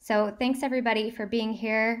 So thanks everybody for being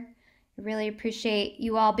here. I really appreciate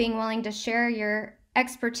you all being willing to share your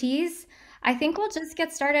expertise. I think we'll just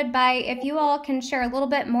get started by if you all can share a little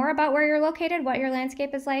bit more about where you're located, what your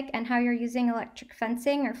landscape is like, and how you're using electric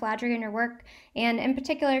fencing or Fladry in your work. And in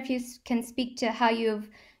particular, if you can speak to how you've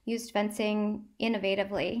used fencing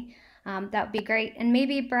innovatively, that would be great. And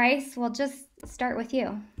maybe Bryce, we'll just start with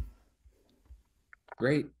you.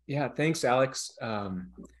 Great. Yeah, thanks, Alex.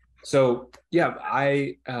 So yeah,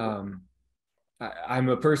 I'm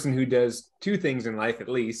a person who does two things in life, at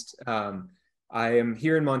least. I am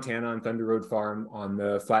here in Montana on Thunder Road Farm on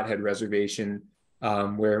the Flathead Reservation,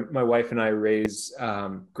 where my wife and I raise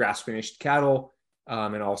grass-finished cattle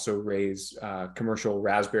and also raise commercial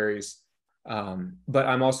raspberries. But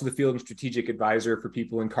I'm also the field and strategic advisor for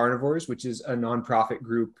People and Carnivores, which is a nonprofit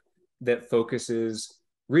group that focuses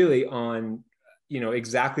really on,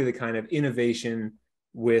 exactly the kind of innovation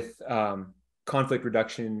with conflict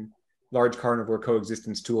reduction, large carnivore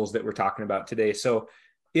coexistence tools that we're talking about today. So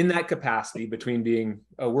in that capacity, between being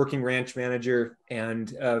a working ranch manager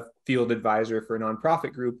and a field advisor for a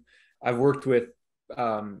nonprofit group, I've worked with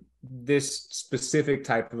this specific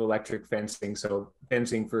type of electric fencing. So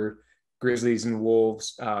fencing for grizzlies and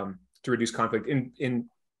wolves to reduce conflict in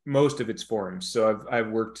most of its forms. So I've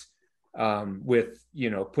worked with,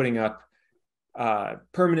 putting up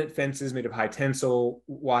permanent fences made of high tensile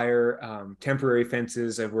wire, temporary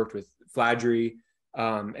fences. I've worked with Fladry,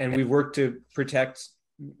 and we've worked to protect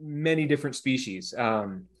many different species.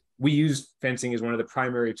 We use fencing as one of the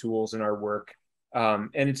primary tools in our work, and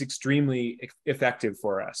it's extremely effective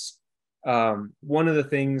for us. One of the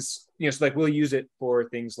things, so like we'll use it for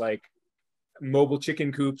things like mobile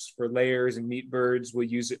chicken coops for layers and meat birds. We'll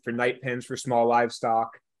use it for night pens for small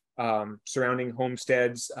livestock, surrounding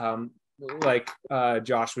homesteads, like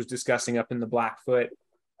Josh was discussing up in the Blackfoot,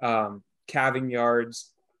 calving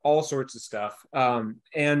yards, all sorts of stuff.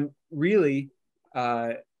 And really,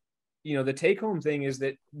 the take-home thing is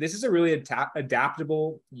that this is a really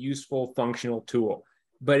adaptable, useful, functional tool,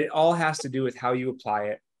 but it all has to do with how you apply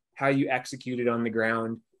it, how you execute it on the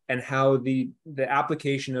ground, and how the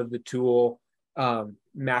application of the tool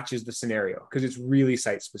matches the scenario, because it's really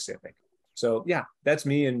site specific. So yeah, that's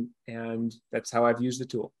me, and that's how I've used the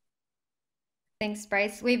tool. Thanks,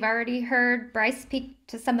 Bryce. We've already heard Bryce speak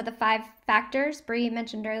to some of the 5 factors Bre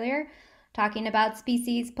mentioned earlier, talking about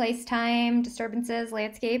species, place, time, disturbances,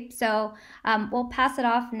 landscape. So we'll pass it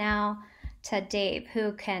off now to Dave,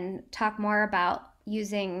 who can talk more about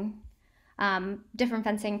using different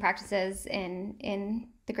fencing practices in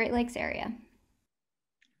the Great Lakes area.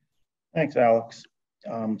 Thanks, Alex.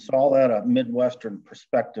 So I'll add a Midwestern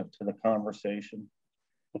perspective to the conversation.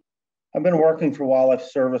 I've been working for Wildlife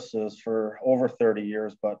Services for over 30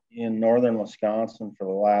 years, but in northern Wisconsin for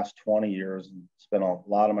the last 20 years, and spent a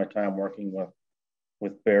lot of my time working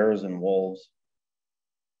with bears and wolves.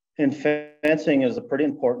 And fencing is a pretty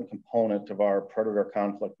important component of our predator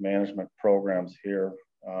conflict management programs here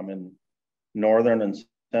in northern and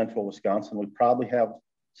central Wisconsin. We probably have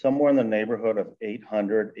somewhere in the neighborhood of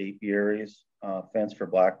 800 apiaries fenced for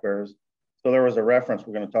black bears. So there was a reference,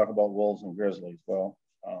 we're going to talk about wolves and grizzlies. Well,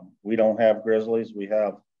 we don't have grizzlies. We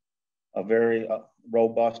have a very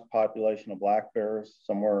robust population of black bears,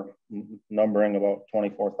 somewhere numbering about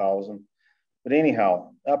 24,000. But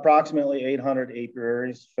anyhow, approximately 800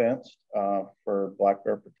 apiaries fenced for black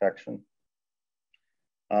bear protection.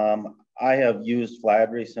 I have used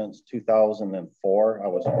Fladry since 2004. I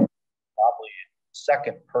was probably the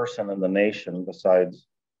second person in the nation besides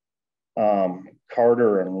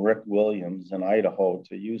Carter and Rick Williams in Idaho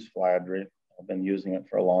to use Fladry. I've been using it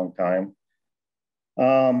for a long time.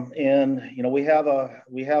 And you know, we have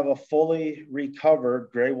a fully recovered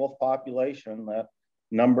gray wolf population that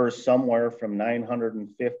numbers somewhere from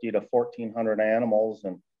 950 to 1,400 animals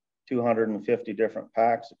and 250 different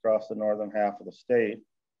packs across the northern half of the state.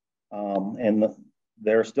 And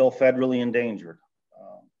they're still federally endangered.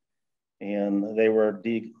 And they were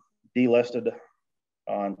delisted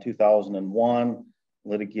in 2001.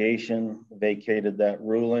 Litigation vacated that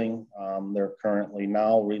ruling. They're currently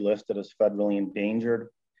now relisted as federally endangered.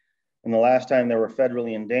 And the last time they were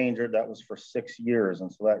federally endangered, that was for 6 years.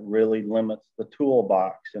 And so that really limits the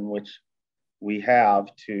toolbox in which we have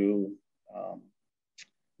to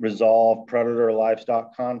resolve predator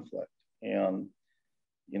livestock conflict. And,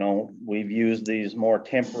 you know, we've used these more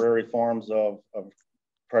temporary forms of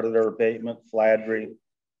predator abatement, Fladry,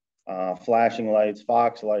 flashing lights,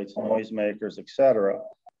 fox lights, noisemakers, etc.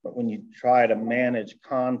 But when you try to manage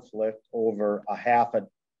conflict over a half a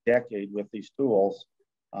decade with these tools,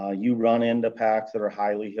 you run into packs that are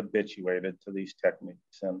highly habituated to these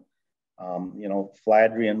techniques. And, you know,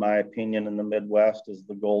 Fladry, in my opinion, in the Midwest is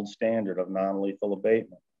the gold standard of non-lethal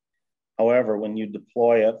abatement. However, when you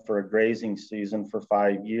deploy it for a grazing season for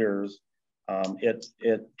 5 years,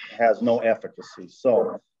 it has no efficacy.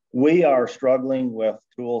 So we are struggling with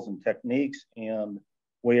tools and techniques, and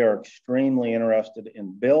we are extremely interested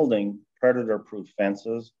in building predator-proof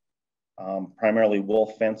fences, primarily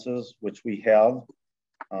wolf fences, which we have.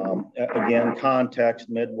 Again, context,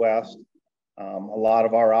 Midwest. A lot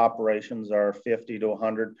of our operations are 50 to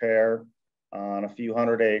 100 pair on a few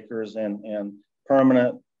hundred acres, and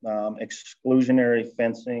permanent exclusionary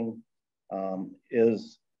fencing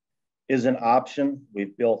is an option.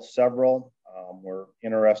 We've built several. We're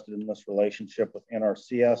interested in this relationship with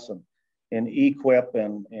NRCS and EQIP,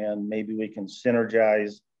 and maybe we can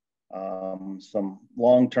synergize some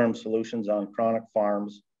long-term solutions on chronic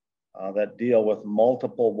farms that deal with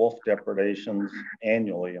multiple wolf depredations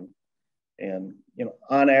annually. And you know,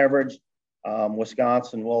 on average,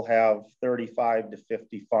 Wisconsin will have 35 to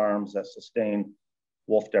 50 farms that sustain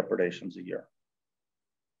wolf depredations a year.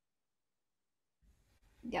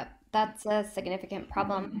 Yep, that's a significant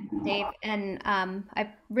problem, Dave. And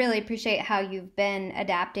I really appreciate how you've been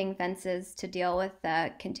adapting fences to deal with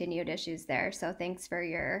the continued issues there. So thanks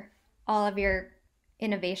for all of your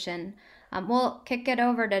innovation. We'll kick it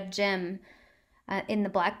over to Jim in the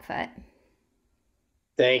Blackfoot.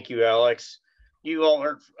 Thank you, Alex. You all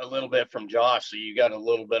heard a little bit from Josh, so you got a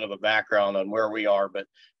little bit of a background on where we are, but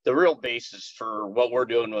the real basis for what we're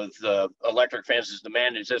doing with electric fences to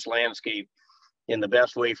manage this landscape in the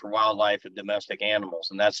best way for wildlife and domestic animals.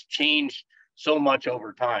 And that's changed so much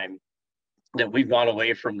over time that we've gone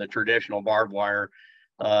away from the traditional barbed wire.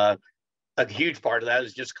 A huge part of that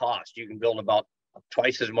is just cost. You can build about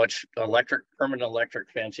twice as much permanent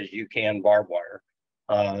electric fence as you can barbed wire.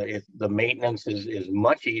 If the maintenance is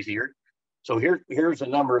much easier. So here's a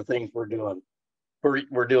number of things we're doing.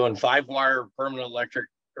 We're doing 5-wire permanent electric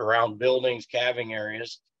around buildings, calving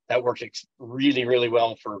areas. That works really, really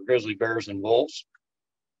well for grizzly bears and wolves.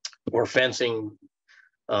 We're fencing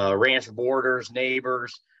ranch borders,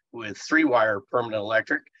 neighbors with 3-wire permanent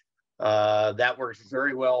electric. That works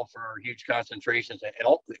very well for huge concentrations of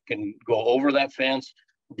elk that can go over that fence,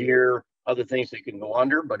 deer, other things that can go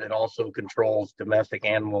under, but it also controls domestic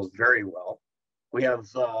animals very well. We have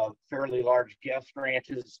fairly large guest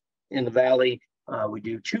ranches in the valley. We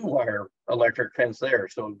do 2-wire electric fence there.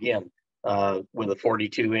 So again, with a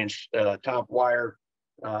 42-inch top wire,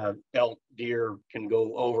 elk, deer can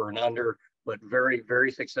go over and under, but very,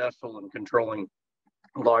 very successful in controlling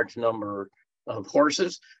a large number of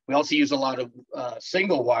horses. We also use a lot of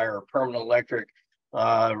single-wire permanent electric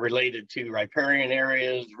related to riparian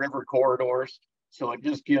areas, river corridors. So it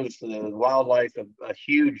just gives the wildlife a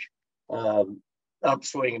huge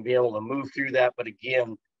upswing and be able to move through that, but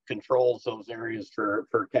again, controls those areas for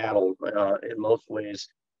cattle in most ways.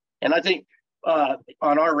 And I think On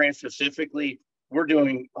our ranch specifically, we're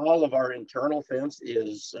doing all of our internal fence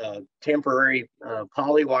is temporary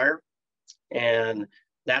poly wire. And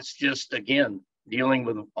that's just, again, dealing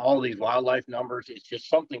with all these wildlife numbers. It's just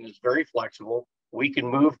something that's very flexible. We can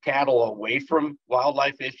move cattle away from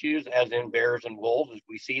wildlife issues, as in bears and wolves, as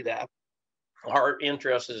we see that. Our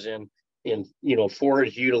interest is in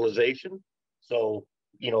forage utilization. So,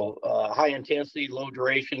 high intensity, low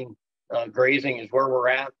duration grazing is where we're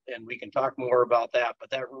at, and we can talk more about that. But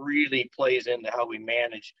that really plays into how we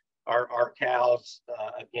manage our cows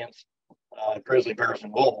against grizzly bears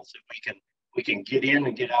and wolves. If we can get in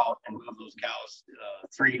and get out and move those cows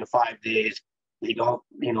 3 to 5 days, they don't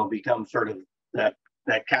become sort of that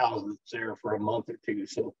cow that's there for a month or two.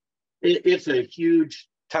 So it's a huge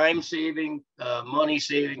time saving, money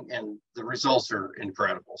saving, and the results are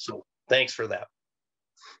incredible. So thanks for that.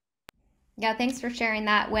 Yeah, thanks for sharing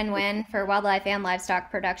that win-win for wildlife and livestock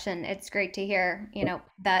production. It's great to hear,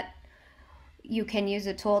 that you can use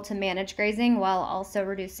a tool to manage grazing while also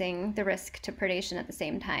reducing the risk to predation at the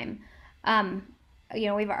same time.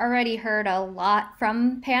 We've already heard a lot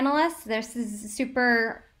from panelists. This is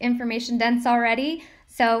super information dense already.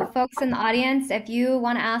 So folks in the audience, if you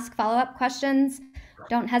want to ask follow-up questions,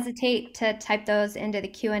 don't hesitate to type those into the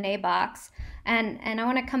Q&A box. And I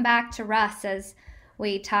want to come back to Russ as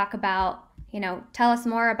we talk about, tell us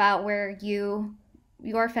more about where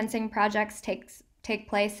your fencing projects take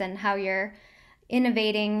place and how you're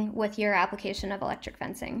innovating with your application of electric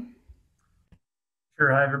fencing.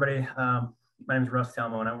 Sure. Hi, everybody. My name is Russ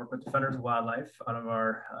Talmo, and I work with Defenders of Wildlife out of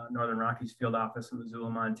our Northern Rockies field office in Missoula,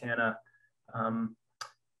 Montana. I've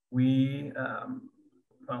been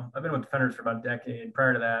with Defenders for about a decade.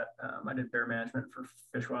 Prior to that, I did bear management for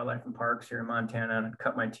Fish, Wildlife, and Parks here in Montana, and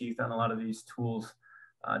cut my teeth on a lot of these tools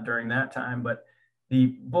during that time. But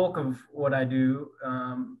the bulk of what I do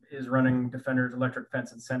is running Defenders Electric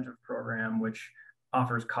Fence Incentive Program, which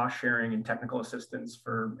offers cost sharing and technical assistance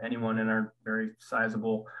for anyone in our very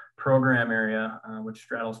sizable program area, which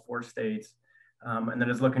straddles 4 states, and that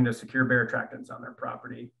is looking to secure bear attractants on their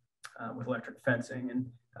property with electric fencing. And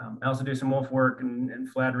I also do some wolf work and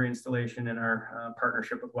Fladry installation in our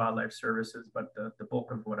partnership with Wildlife Services, but the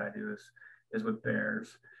bulk of what I do is with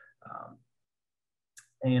bears.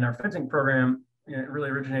 And our fencing program, it really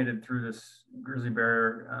originated through this grizzly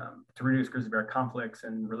bear, to reduce grizzly bear conflicts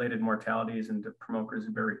and related mortalities and to promote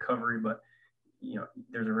grizzly bear recovery. But,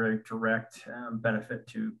 there's a very direct benefit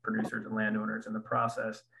to producers and landowners in the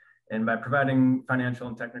process. And by providing financial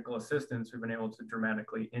and technical assistance, we've been able to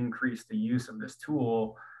dramatically increase the use of this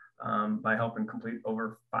tool by helping complete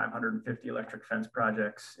over 550 electric fence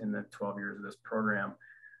projects in the 12 years of this program.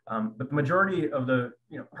 But the majority of the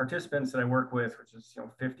participants that I work with, which is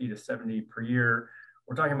 50 to 70 per year,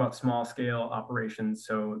 we're talking about small scale operations.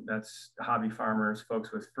 So that's hobby farmers,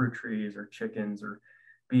 folks with fruit trees or chickens or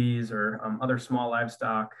bees or other small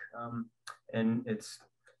livestock. And it's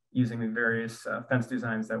using the various fence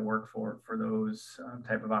designs that work for those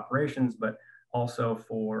type of operations, but also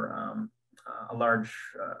for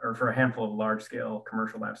for a handful of large scale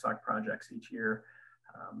commercial livestock projects each year.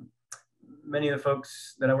 Many of the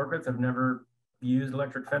folks that I work with have never used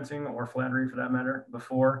electric fencing or Fladry for that matter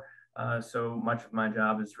before. So much of my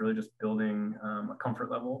job is really just building a comfort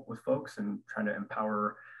level with folks and trying to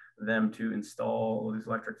empower them to install these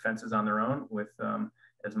electric fences on their own with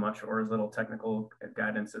as much or as little technical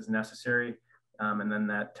guidance as necessary. And then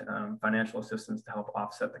that financial assistance to help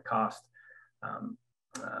offset the cost.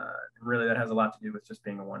 Really, that has a lot to do with just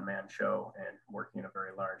being a one-man show and working in a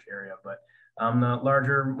very large area. But the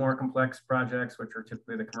larger, more complex projects, which are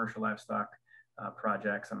typically the commercial livestock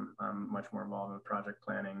projects, I'm much more involved with project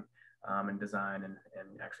planning and design and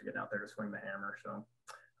actually getting out there to swing the hammer. So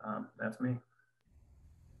that's me.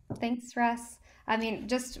 Thanks, Russ. I mean,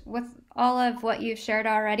 just with all of what you've shared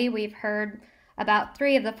already, we've heard about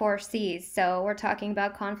 3 of the 4 C's. So we're talking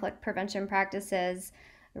about conflict prevention practices.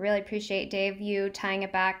 I really appreciate, Dave, you tying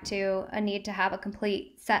it back to a need to have a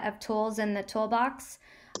complete set of tools in the toolbox.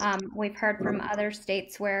 We've heard from other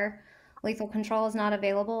states where lethal control is not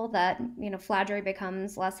available, that Fladry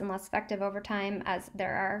becomes less and less effective over time as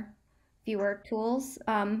there are fewer tools.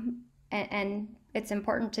 And it's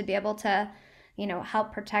important to be able to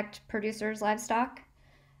help protect producers' livestock.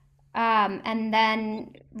 And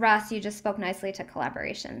then Russ, you just spoke nicely to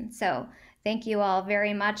collaboration. So thank you all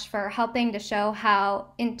very much for helping to show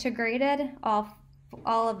how integrated all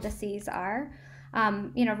of the C's are.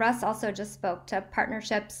 Russ also just spoke to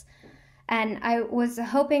partnerships, and I was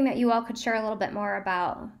hoping that you all could share a little bit more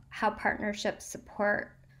about how partnerships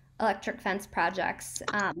support electric fence projects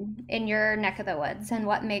in your neck of the woods and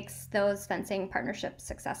what makes those fencing partnerships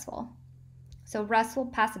successful. So Russ, will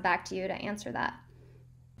pass it back to you to answer that.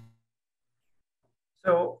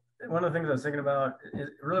 So one of the things I was thinking about, it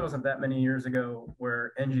really wasn't that many years ago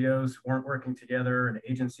where NGOs weren't working together and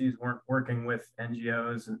agencies weren't working with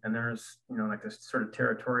NGOs, and there's, you know, like this sort of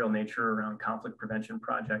territorial nature around conflict prevention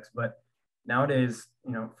projects. But nowadays,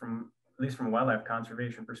 you know, at least from a wildlife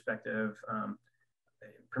conservation perspective,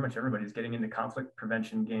 pretty much everybody's getting into conflict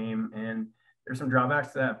prevention game, and there's some drawbacks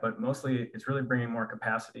to that, but mostly it's really bringing more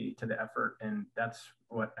capacity to the effort, and that's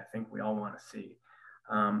what I think we all want to see.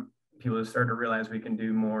 People have started to realize we can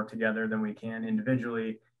do more together than we can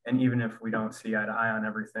individually, and even if we don't see eye to eye on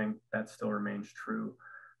everything, that still remains true.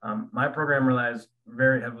 My program relies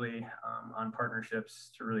very heavily on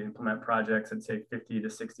partnerships to really implement projects. I'd say 50 to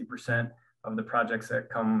 60% of the projects that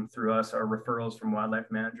come through us are referrals from wildlife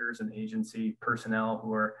managers and agency personnel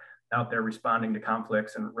who are out there responding to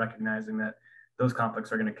conflicts and recognizing that those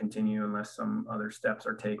conflicts are going to continue unless some other steps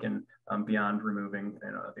are taken beyond removing,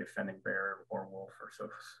 you know, the offending bear or wolf or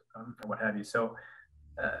what have you. So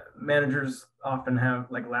managers often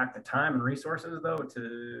lack the time and resources though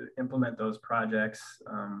to implement those projects,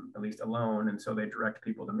 at least alone, and so they direct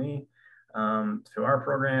people to me, to our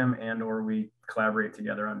program, and or we collaborate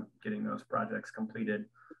together on getting those projects completed.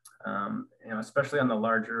 You know, especially on the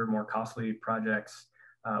larger, more costly projects,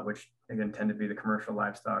 which again tend to be the commercial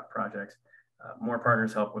livestock projects. More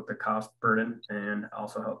partners help with the cost burden and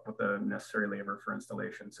also help with the necessary labor for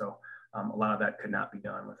installation. So a lot of that could not be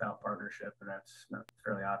done without partnership, and that's not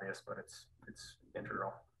fairly obvious, but it's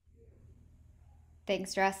integral.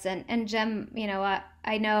 Thanks, Russ. And Jim, you know,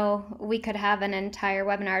 I know we could have an entire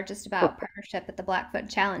webinar just about partnership at the Blackfoot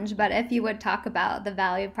Challenge, but if you would talk about the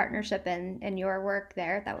value of partnership in your work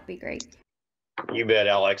there, that would be great. You bet,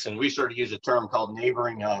 Alex. And we sort of use a term called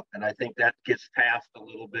neighboring up, and I think that gets past a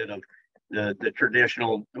little bit of the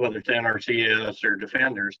traditional, whether it's NRCS or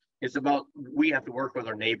defenders. It's about, we have to work with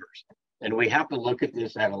our neighbors, and we have to look at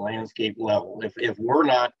this at a landscape level. If we're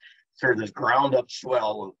not sort of this ground up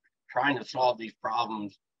swell of trying to solve these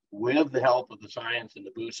problems with the help of the science and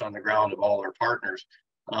the boots on the ground of all our partners,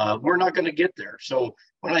 we're not going to get there. So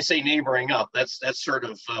when I say neighboring up, that's sort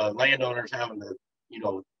of landowners having to, you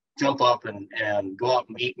know, jump up and go out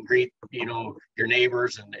and meet and greet, you know, your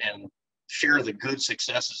neighbors and share the good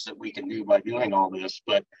successes that we can do by doing all this.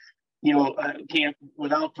 But, you know, I can't,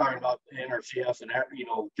 without talking about the NRCS, and, you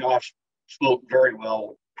know, Josh spoke very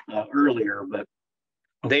well earlier, but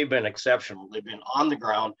they've been exceptional. They've been on the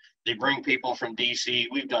ground. They bring people from DC.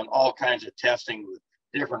 We've done all kinds of testing with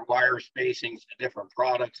different wire spacings, different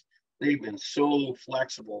products. They've been so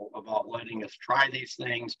flexible about letting us try these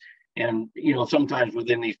things. And, you know, sometimes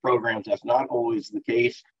within these programs, that's not always the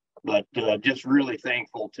case, but just really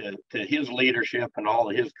thankful to his leadership and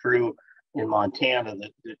all of his crew in Montana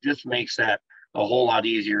that just makes that a whole lot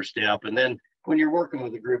easier step. And then when you're working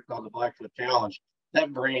with a group called the Blackfoot Challenge,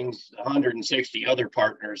 that brings 160 other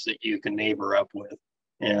partners that you can neighbor up with.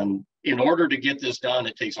 And in order to get this done,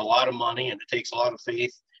 it takes a lot of money and it takes a lot of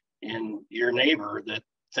faith in your neighbor that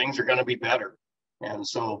things are going to be better. And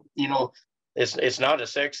so, you know, it's not a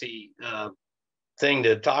sexy thing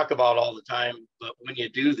to talk about all the time, but when you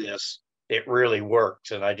do this, it really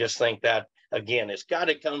works. And I just think that, again, it's got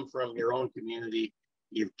to come from your own community.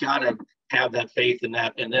 You've got to have that faith in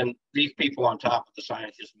that. And then these people on top of the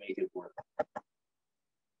science just make it work.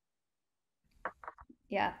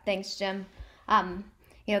 Yeah, thanks, Jim.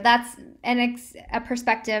 You know, that's a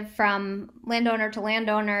perspective from landowner to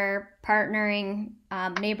landowner, partnering,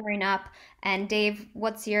 neighboring up. And Dave,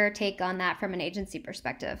 what's your take on that from an agency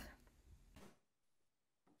perspective?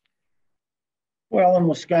 Well, in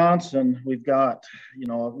Wisconsin, we've got, you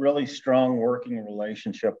know, a really strong working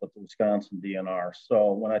relationship with the Wisconsin DNR.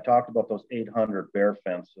 So when I talked about those 800 bear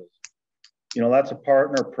fences, you know, that's a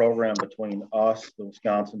partner program between us, the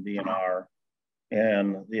Wisconsin DNR,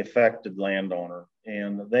 and the affected landowner.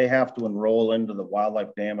 And they have to enroll into the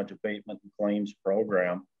wildlife damage abatement and claims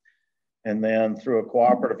program. And then through a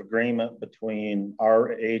cooperative agreement between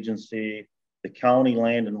our agency, the County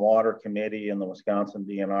Land and Water Committee, and the Wisconsin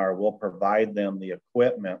DNR, will provide them the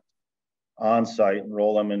equipment on site and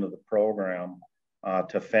roll them into the program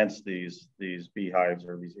to fence these beehives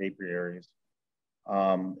or these apiaries.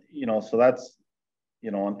 You know, so that's,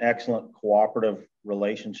 you know, an excellent cooperative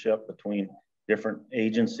relationship between different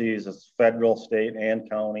agencies, as federal, state, and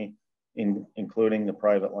county, including the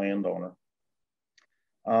private landowner.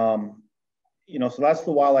 You know, so that's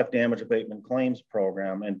the wildlife damage abatement claims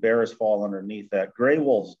program, and bears fall underneath that. Gray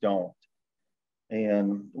wolves don't.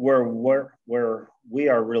 And where we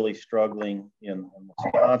are really struggling in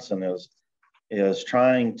Wisconsin is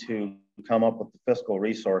trying to come up with the fiscal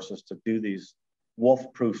resources to do these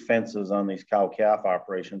wolf-proof fences on these cow-calf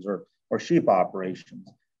operations or sheep operations.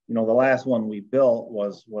 You know, the last one we built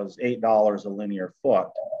was $8 a linear foot.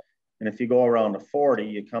 And if you go around to 40,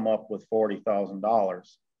 you come up with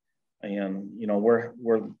 $40,000. And, you know,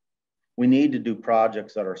 we need to do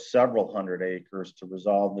projects that are several hundred acres to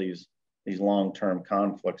resolve these long-term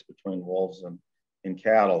conflicts between wolves and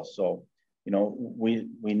cattle. So, you know, we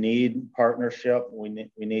need partnership. We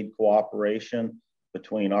need cooperation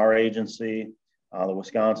between our agency, the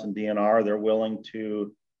Wisconsin DNR. They're willing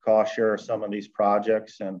to cost share some of these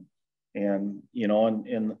projects, and you know,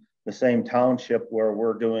 in the same township where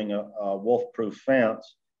we're doing a wolf-proof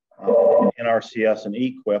fence, NRCS and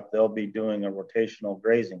EQIP, they'll be doing a rotational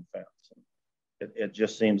grazing fence. It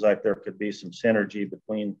just seems like there could be some synergy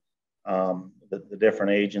between the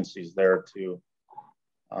different agencies there to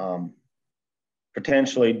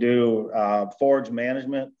potentially do forage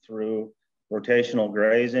management through rotational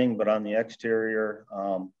grazing, but on the exterior,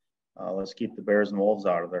 let's keep the bears and wolves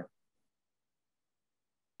out of there.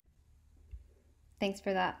 Thanks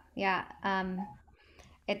for that. Yeah,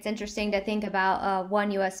 it's interesting to think about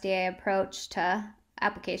one USDA approach to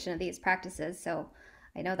application of these practices. So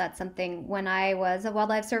I know that's something when I was a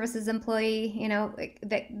wildlife services employee, you know,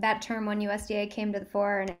 that term one USDA came to the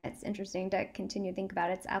fore, and it's interesting to continue to think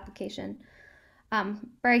about its application.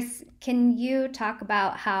 Bryce, can you talk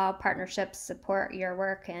about how partnerships support your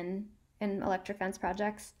work in electric fence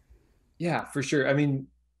projects? Yeah, for sure. I mean,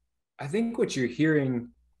 I think what you're hearing,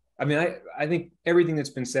 I mean, I think everything that's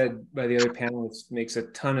been said by the other panelists makes a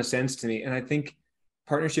ton of sense to me. And I think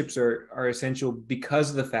partnerships are essential because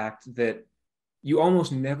of the fact that you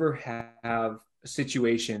almost never have a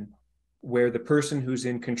situation where the person who's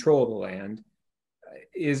in control of the land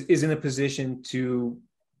is in a position to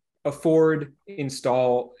afford,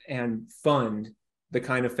 install, and fund the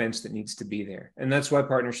kind of fence that needs to be there. And that's why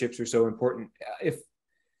partnerships are so important. If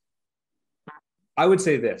I would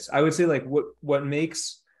say this, I would say like what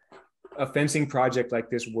makes a fencing project like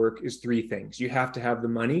this work is three things. You have to have the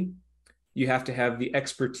money, you have to have the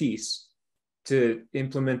expertise to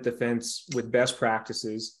implement the fence with best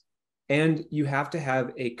practices, and you have to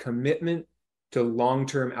have a commitment to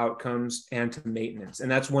long-term outcomes and to maintenance.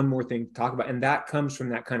 And that's one more thing to talk about. And that comes from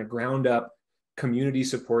that kind of ground up community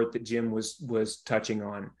support that Jim was touching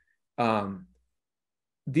on.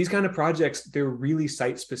 These kind of projects, they're really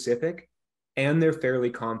site specific, and they're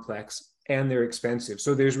fairly complex, and they're expensive.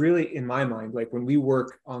 So there's really, in my mind, like when we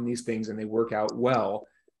work on these things and they work out well,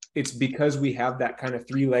 it's because we have that kind of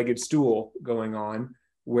three-legged stool going on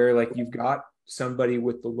where like you've got somebody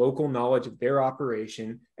with the local knowledge of their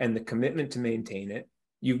operation and the commitment to maintain it.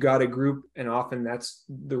 You've got a group, and often that's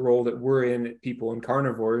the role that we're in at People and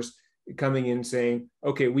Carnivores, coming in saying,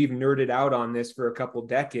 okay, we've nerded out on this for a couple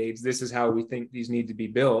decades. This is how we think these need to be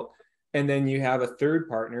built. And then you have a third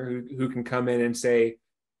partner who can come in and say,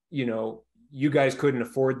 you know, you guys couldn't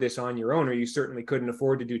afford this on your own, or you certainly couldn't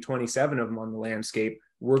afford to do 27 of them on the landscape.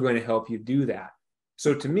 We're going to help you do that.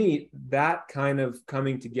 So to me, that kind of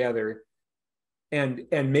coming together and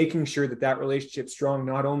making sure that that relationship's strong,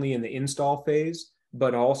 not only in the install phase,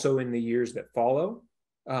 but also in the years that follow,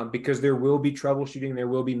 because there will be troubleshooting, there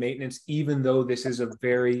will be maintenance, even though this is a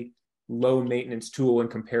very low maintenance tool in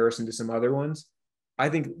comparison to some other ones. I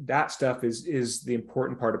think that stuff is the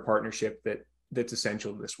important part of partnership that's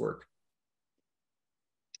essential to this work.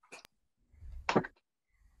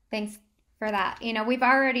 Thanks for that. You know, we've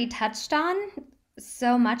already touched on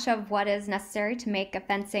so much of what is necessary to make a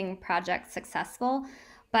fencing project successful,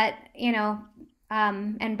 but you know,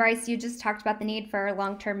 and Bryce, you just talked about the need for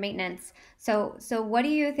long-term maintenance. So what do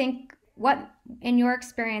you think, what in your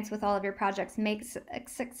experience with all of your projects makes it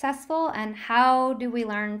successful, and how do we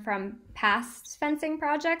learn from past fencing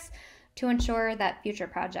projects to ensure that future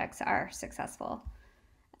projects are successful?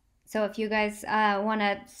 So if you guys want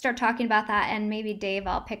to start talking about that, and maybe Dave,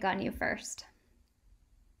 I'll pick on you first.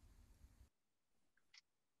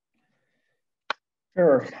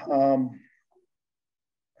 Sure.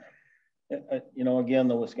 You know, again,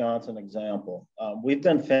 the Wisconsin example. We've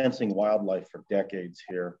been fencing wildlife for decades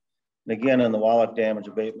here. And again, in the Wildlife Damage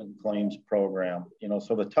Abatement Claims Program, you know,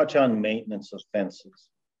 so to touch on maintenance of fences.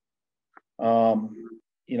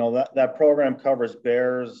 You know, that program covers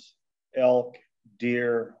bears, elk,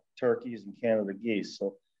 deer, turkeys, and Canada geese.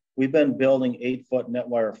 So we've been building 8-foot net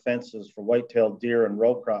wire fences for white-tailed deer and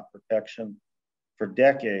row crop protection for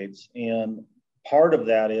decades. And part of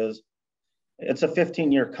that is it's a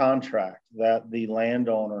 15-year contract that the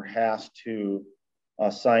landowner has to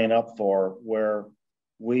sign up for, where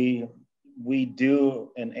we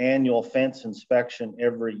do an annual fence inspection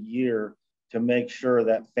every year to make sure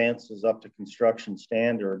that fence is up to construction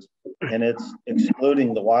standards and it's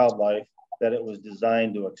excluding the wildlife that it was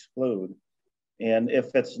designed to exclude. And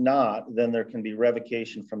if it's not, then there can be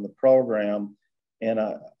revocation from the program, and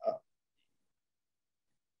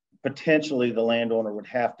potentially the landowner would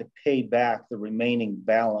have to pay back the remaining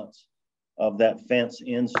balance of that fence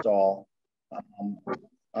install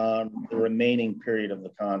on the remaining period of the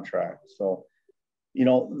contract. So, you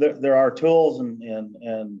know, there are tools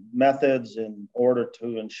and methods in order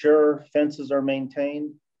to ensure fences are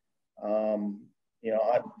maintained. You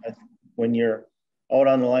know, when you're out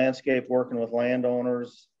on the landscape working with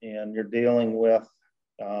landowners and you're dealing with,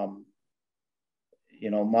 you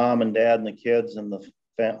know, mom and dad and the kids, and the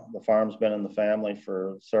farm's been in the family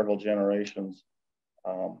for several generations,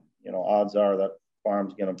 you know, odds are that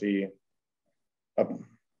farm's going to be a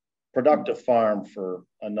productive farm for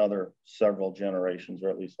another several generations, or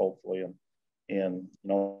at least hopefully. And you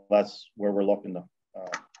know, that's where we're looking to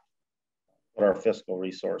put our fiscal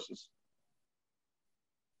resources.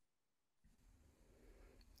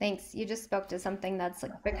 Thanks. You just spoke to something that's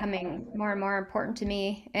like becoming more and more important to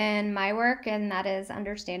me in my work, and that is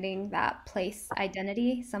understanding that place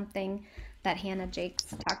identity, something that Hannah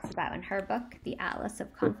Jakes talks about in her book, The Atlas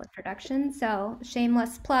of Conflict Reduction. So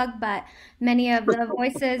shameless plug, but many of the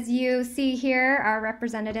voices you see here are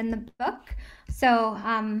represented in the book. So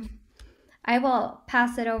I will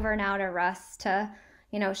pass it over now to Russ to,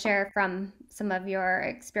 you know, share from some of your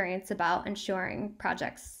experience about ensuring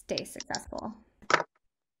projects stay successful.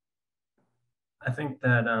 I think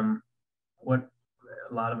that what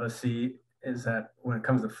a lot of us see is that when it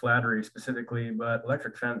comes to Fladry specifically, but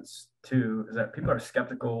electric fence too, is that people are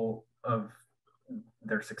skeptical of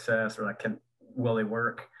their success, or like, will they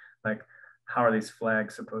work? Like, how are these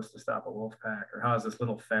flags supposed to stop a wolf pack? Or how is this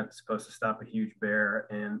little fence supposed to stop a huge bear?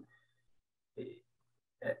 And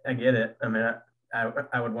I get it. I mean,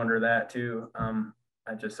 I would wonder that too.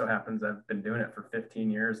 It just so happens I've been doing it for 15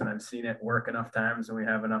 years and I've seen it work enough times, and we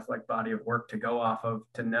have enough like body of work to go off of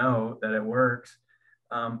to know that it works.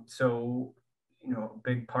 So, you know, a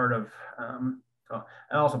big part of,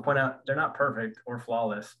 I also point out they're not perfect or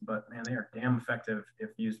flawless, but man, they are damn effective if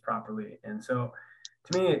used properly. And so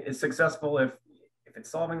to me, it's successful if it's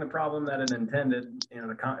solving the problem that it intended, you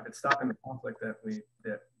know, if it's stopping the conflict that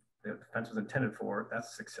the fence was intended for,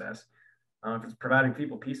 that's a success. If it's providing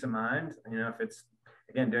people peace of mind, you know, if it's,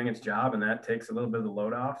 again, doing its job and that takes a little bit of the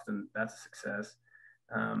load off, then that's a success.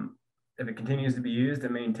 If it continues to be used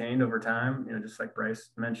and maintained over time, you know, just like Bryce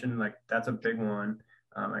mentioned, like that's a big one.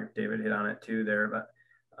 Like David hit on it too there, but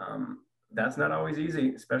that's not always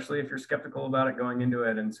easy, especially if you're skeptical about it going into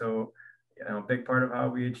it. And so, you know, a big part of how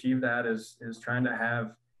we achieve that is trying to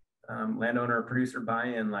have landowner or producer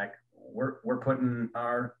buy-in. Like we're putting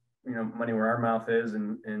our, you know, money where our mouth is,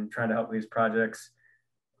 and trying to help these projects.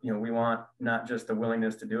 You know, we want not just the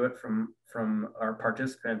willingness to do it from our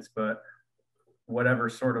participants, but whatever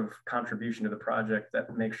sort of contribution to the project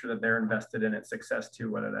that makes sure that they're invested in its success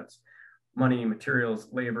too, whether that's money, materials,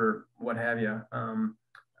 labor, what have you.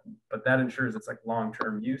 But that ensures it's like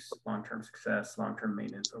long-term use, long-term success, long-term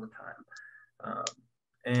maintenance over time.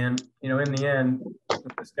 And, you know, in the end,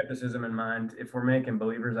 with the skepticism in mind, if we're making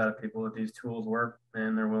believers out of people that these tools work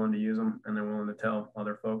and they're willing to use them and they're willing to tell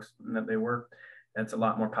other folks that they work, that's a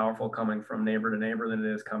lot more powerful coming from neighbor to neighbor than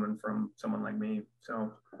it is coming from someone like me.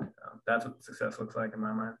 So that's what success looks like in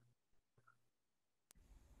my mind.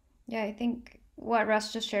 Yeah, I think what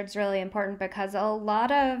Russ just shared is really important, because a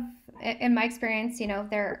lot of, in my experience, you know,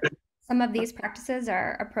 some of these practices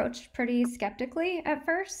are approached pretty skeptically at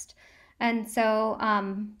first. And so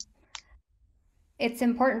it's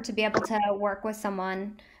important to be able to work with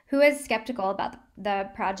someone who is skeptical about the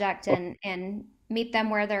project and meet them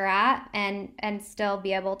where they're at, and still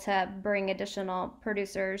be able to bring additional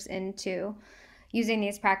producers into using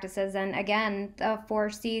these practices. And again, the 4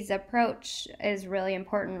 C's approach is really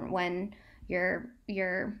important when you're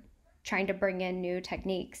trying to bring in new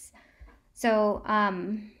techniques. So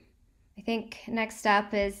I think next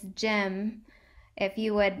up is Jim. If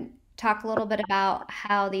you would talk a little bit about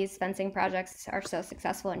how these fencing projects are so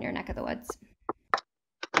successful in your neck of the woods.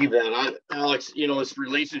 You bet. Alex, you know, it's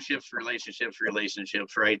relationships,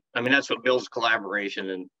 right? I mean, that's what builds collaboration.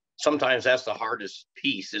 And sometimes that's the hardest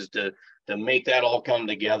piece, is to make that all come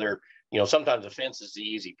together. You know, sometimes the fence is the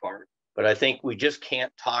easy part, but I think we just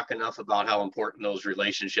can't talk enough about how important those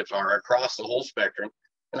relationships are across the whole spectrum.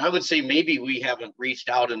 And I would say maybe we haven't reached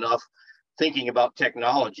out enough thinking about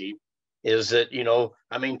technology. Is that, you know,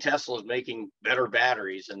 I mean, Tesla is making better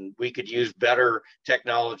batteries, and we could use better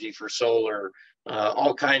technology for solar.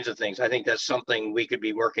 all kinds of things. I think that's something we could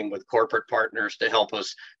be working with corporate partners to help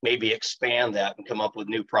us maybe expand that and come up with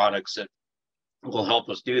new products that will help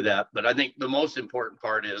us do that. But I think the most important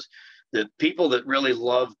part is that people that really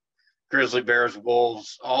love grizzly bears,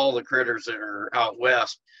 wolves, all the critters that are out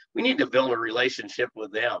west, we need to build a relationship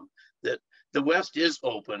with them. That the West is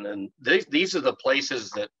open, and these are the places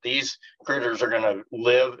that these critters are going to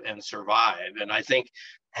live and survive. And I think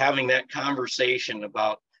having that conversation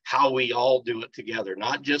about how we all do it together,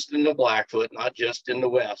 not just in the Blackfoot, not just in the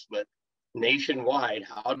West, but nationwide,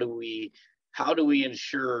 how do we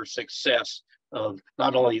ensure success of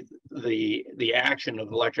not only the action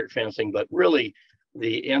of electric fencing, but really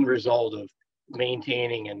the end result of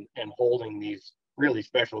maintaining and holding these really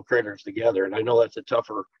special critters together. And I know that's a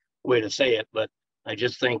tougher way to say it, but I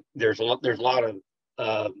just think there's a lot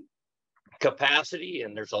of capacity,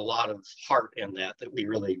 and there's a lot of heart in that we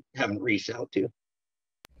really haven't reached out to.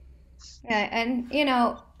 Yeah, and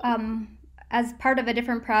as part of a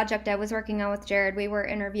different project I was working on with Jared, we were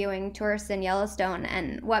interviewing tourists in Yellowstone,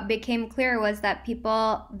 and what became clear was that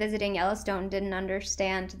people visiting Yellowstone didn't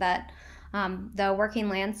understand that the working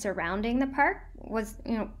land surrounding the park was,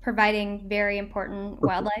 providing very important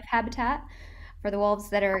wildlife habitat for the wolves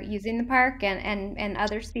that are using the park and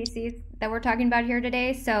other species that we're talking about here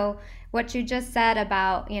today. So what you just said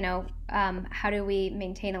about, how do we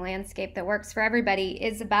maintain a landscape that works for everybody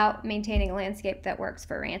is about maintaining a landscape that works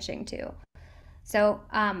for ranching too. So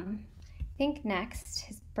I think next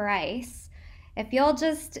is Bryce. If you'll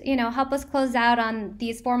just, help us close out on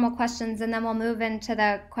these formal questions, and then we'll move into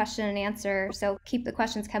the question and answer. So keep the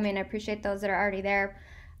questions coming. I appreciate those that are already there.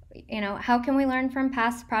 How can we learn from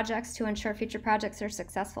past projects to ensure future projects are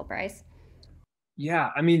successful, Bryce? Yeah,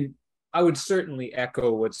 I mean, I would certainly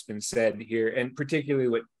echo what's been said here, and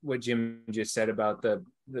particularly what Jim just said about the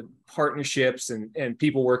partnerships and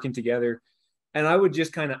people working together. And I would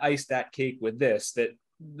just kind of ice that cake with this, that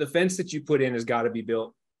the fence that you put in has got to be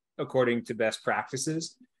built according to best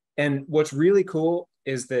practices. And what's really cool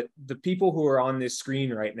is that the people who are on this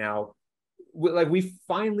screen right now, we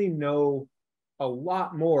finally know a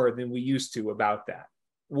lot more than we used to about that.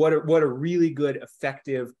 What a really good,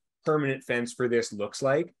 effective, permanent fence for this looks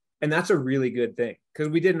like. And that's a really good thing, because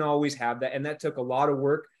we didn't always have that. And that took a lot of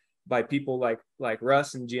work by people like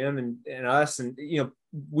Russ and Jim and us. And,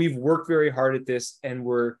 we've worked very hard at this, and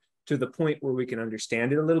we're to the point where we can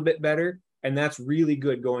understand it a little bit better. And that's really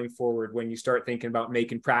good going forward when you start thinking about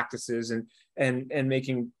making practices and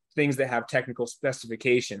making things that have technical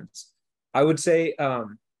specifications. I would say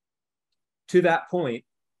to that point,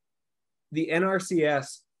 the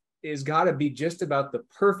NRCS is got to be just about the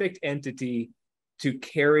perfect entity to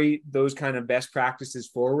carry those kind of best practices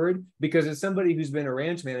forward. Because as somebody who's been a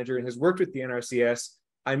ranch manager and has worked with the NRCS,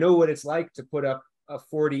 I know what it's like to put up a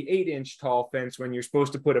 48-inch tall fence when you're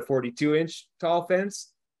supposed to put a 42-inch tall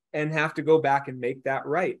fence, and have to go back and make that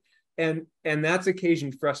right. And that's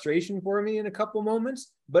occasioned frustration for me in a couple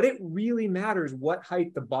moments, but it really matters what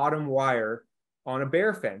height the bottom wire on a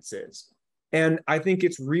bear fence is. And I think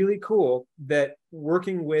it's really cool that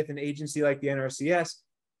working with an agency like the NRCS,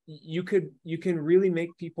 you can really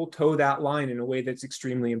make people toe that line in a way that's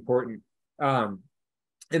extremely important,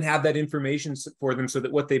 and have that information for them so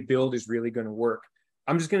that what they build is really going to work.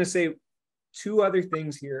 I'm just going to say two other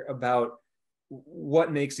things here about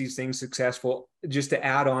what makes these things successful, just to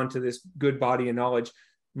add on to this good body of knowledge.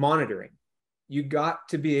 Monitoring. You got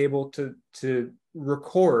to be able to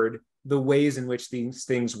record the ways in which these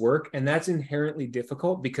things work. And that's inherently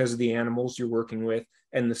difficult because of the animals you're working with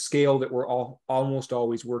and the scale that we're almost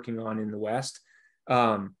always working on in the West.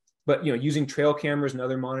 But using trail cameras and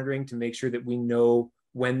other monitoring to make sure that we know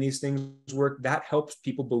when these things work, that helps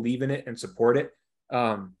people believe in it and support it.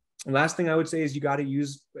 And last thing I would say is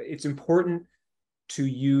it's important to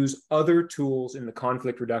use other tools in the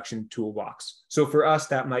conflict reduction toolbox. So for us,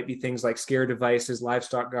 that might be things like scare devices,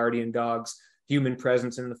 livestock guardian dogs, human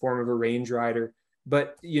presence in the form of a range rider.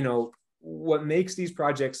 But what makes these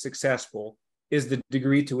projects successful is the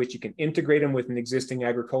degree to which you can integrate them with an existing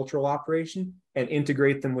agricultural operation and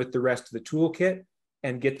integrate them with the rest of the toolkit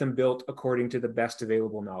and get them built according to the best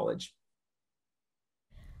available knowledge.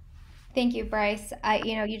 Thank you, Bryce.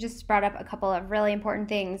 You just brought up a couple of really important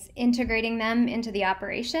things, integrating them into the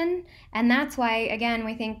operation. And that's why, again,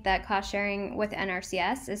 we think that cost sharing with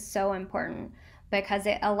NRCS is so important, because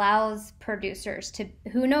it allows producers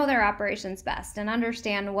who know their operations best and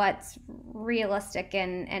understand what's realistic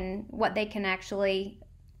and what they can actually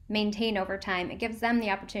maintain over time. It gives them the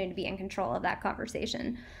opportunity to be in control of that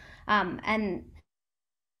conversation. And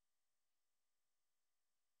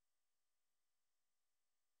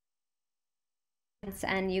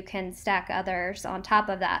and you can stack others on top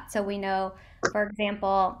of that. So we know, for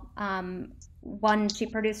example, one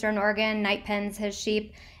sheep producer in Oregon night pens his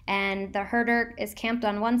sheep, and the herder is camped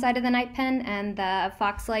on one side of the night pen and the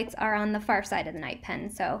fox lights are on the far side of the night pen.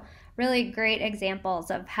 So really great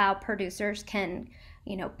examples of how producers can,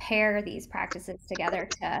 pair these practices together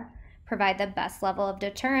to provide the best level of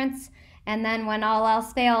deterrence. And then when all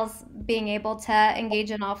else fails, being able to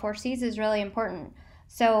engage in all 4 C's is really important.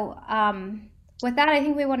 So with that, I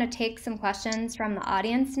think we want to take some questions from the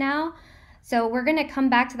audience now. So we're going to come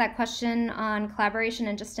back to that question on collaboration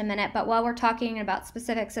in just a minute, but while we're talking about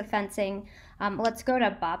specifics of fencing, let's go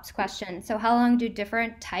to Bob's question. So how long do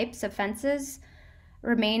different types of fences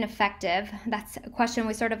remain effective? That's a question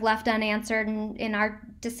we sort of left unanswered in our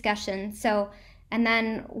discussion. So, and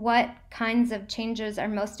then what kinds of changes are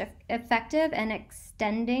most effective in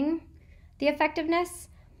extending the effectiveness,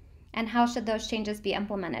 and how should those changes be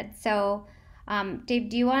implemented? So Dave,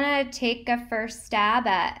 do you want to take a first stab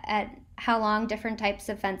at how long different types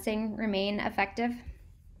of fencing remain effective?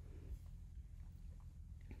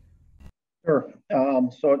 Sure.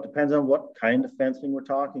 So it depends on what kind of fencing we're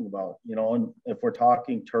talking about. And if we're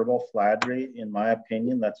talking turbo Fladry, in my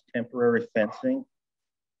opinion, that's temporary fencing.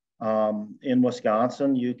 In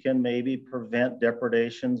Wisconsin, you can maybe prevent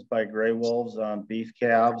depredations by gray wolves on beef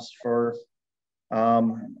calves for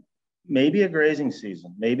maybe a grazing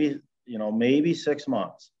season, maybe 6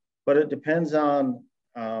 months, but it depends on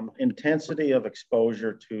intensity of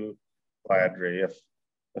exposure to Fladry.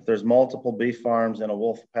 If there's multiple beef farms in a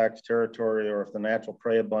wolf pack's territory, or if the natural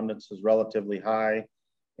prey abundance is relatively high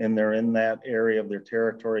and they're in that area of their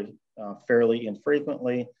territory fairly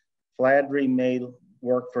infrequently, Fladry may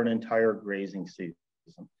work for an entire grazing season.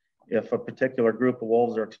 If a particular group of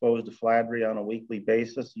wolves are exposed to Fladry on a weekly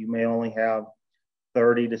basis, you may only have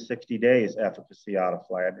 30 to 60 days efficacy out of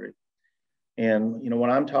Fladry. And when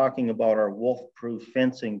I'm talking about our wolf-proof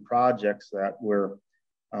fencing projects that we're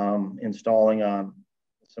installing on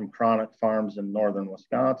some chronic farms in northern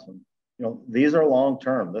Wisconsin, these are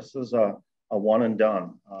long-term. This is a one and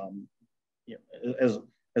done.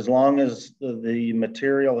 As long as the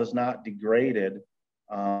material is not degraded,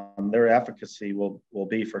 their efficacy will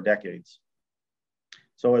be for decades.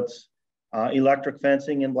 So it's electric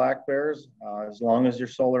fencing in black bears. As long as your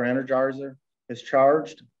solar energizer is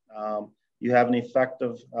charged, you have an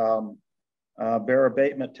effective bear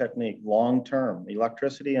abatement technique long-term.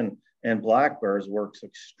 Electricity and black bears works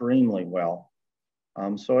extremely well.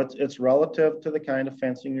 So it's relative to the kind of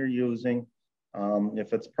fencing you're using.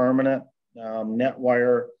 If it's permanent, net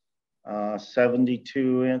wire,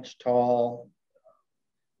 72-inch tall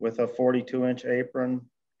with a 42-inch apron,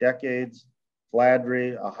 decades.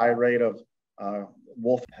 Fladry, a high rate of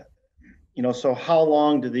wolf. So how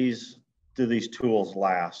long do these tools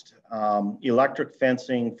last? Electric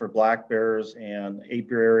fencing for black bears and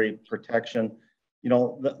apiary protection,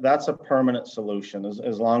 that's a permanent solution.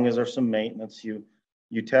 As long as there's some maintenance, you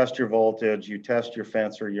test your voltage, you test your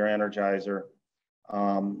fence or your energizer.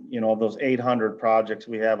 Those 800 projects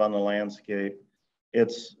we have on the landscape,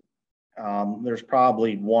 there's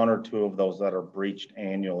probably 1 or 2 of those that are breached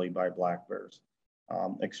annually by black bears.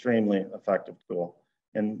 Extremely effective tool.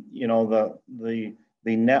 And the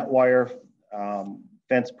net wire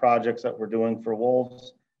fence projects that we're doing for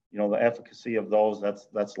wolves, the efficacy of those,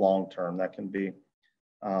 that's long-term. That can be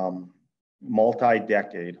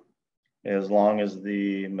multi-decade, as long as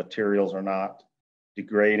the materials are not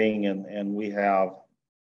degrading, and we have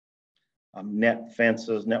net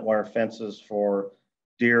wire fences for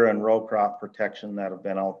deer and row crop protection that have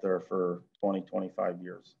been out there for 20, 25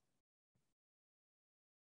 years.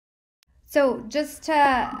 So just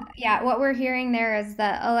what we're hearing there is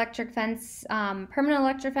that electric fence, permanent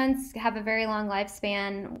electric fence have a very long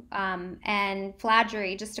lifespan, and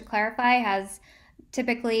Fladry, just to clarify, has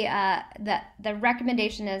typically the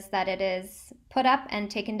recommendation is that it is put up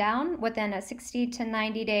and taken down within a 60 to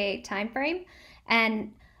 90 day time frame.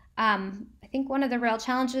 And I think one of the real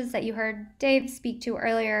challenges that you heard Dave speak to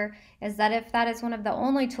earlier is that if that is one of the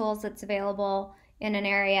only tools that's available in an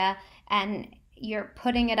area, and you're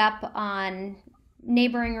putting it up on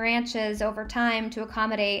neighboring ranches over time to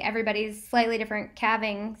accommodate everybody's slightly different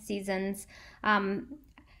calving seasons,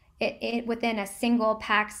 within a single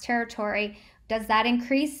pack's territory, does that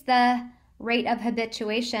increase the rate of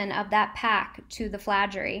habituation of that pack to the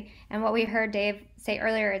Fladry? And what we heard Dave say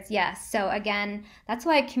earlier is yes. So again, that's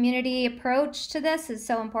why a community approach to this is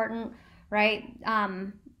so important, right?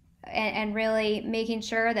 And really making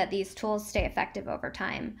sure that these tools stay effective over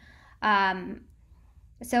time.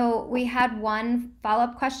 So we had one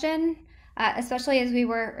follow-up question especially as we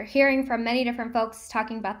were hearing from many different folks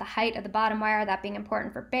talking about the height of the bottom wire, that being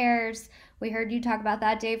important for bears. We heard you talk about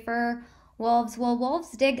that, Dave, for wolves. Will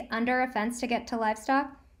wolves dig under a fence to get to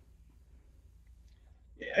livestock?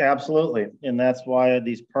 Absolutely. And that's why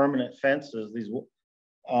these permanent fences, these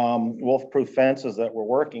wolf-proof fences that we're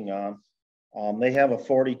working on, they have a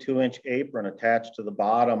 42-inch apron attached to the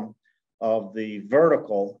bottom of the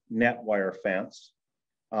vertical net wire fence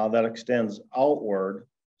that extends outward.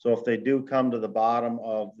 So if they do come to the bottom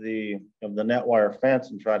of the net wire fence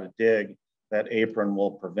and try to dig, that apron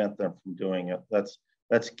will prevent them from doing it.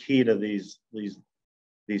 That's key to these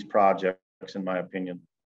projects, in my opinion.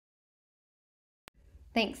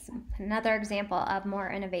 Thanks. Another example of more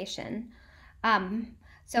innovation.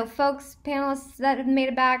 So folks, panelists that have made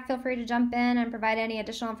it back, feel free to jump in and provide any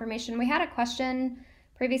additional information. We had a question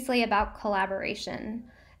previously about collaboration,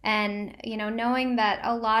 and knowing that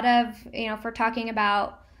a lot of, if we're talking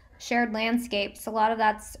about shared landscapes, a lot of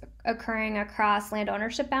that's occurring across land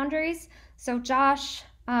ownership boundaries. So Josh,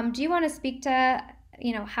 do you want to speak to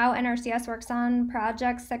how NRCS works on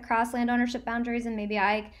projects that cross land ownership boundaries, and maybe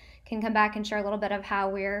I can come back and share a little bit of how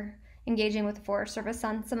we're engaging with the Forest Service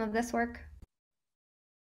on some of this work?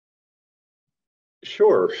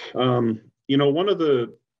 Sure. One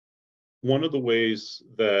of the ways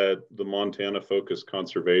that the Montana Focused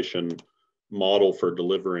Conservation model for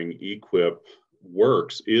delivering EQIP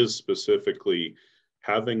works is specifically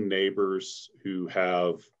having neighbors who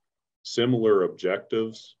have similar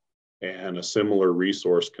objectives and a similar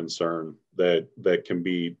resource concern that can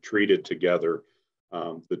be treated together.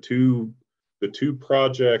 The two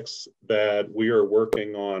projects that we are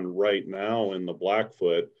working on right now in the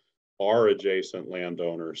Blackfoot are adjacent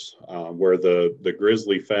landowners, where the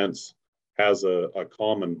grizzly fence has a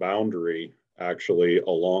common boundary actually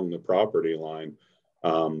along the property line.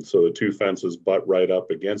 So the two fences butt right up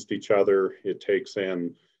against each other. It takes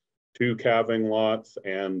in 2 calving lots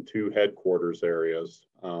and 2 headquarters areas.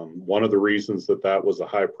 One of the reasons that was a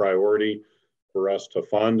high priority for us to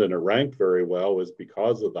fund, and it ranked very well, is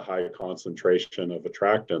because of the high concentration of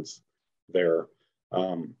attractants there.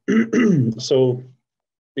 So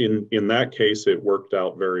in that case, it worked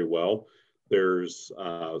out very well. There's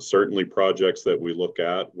certainly projects that we look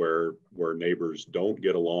at where neighbors don't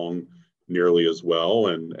get along nearly as well,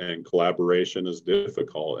 and collaboration is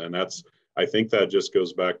difficult. And I think that just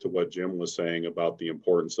goes back to what Jim was saying about the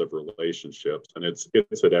importance of relationships. And it's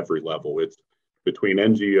at every level. It's between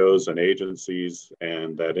NGOs and agencies,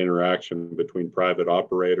 and that interaction between private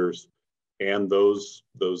operators and those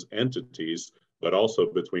entities, but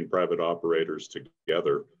also between private operators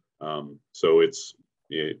together. So it's,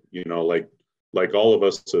 like all of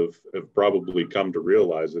us have probably come to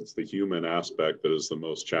realize, it's the human aspect that is the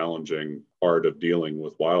most challenging part of dealing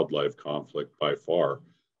with wildlife conflict by far.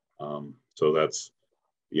 So that's,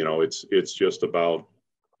 it's just about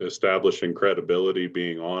establishing credibility,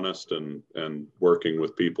 being honest, and working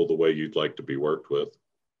with people the way you'd like to be worked with.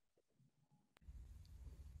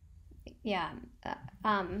 Yeah,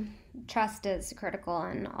 trust is critical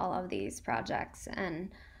in all of these projects. And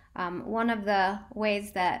one of the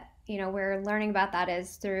ways that we're learning about that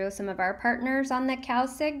is through some of our partners on the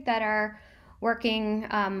CIG that are working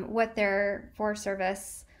with their Forest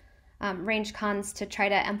Service range cons to try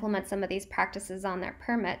to implement some of these practices on their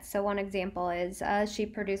permits. So one example is a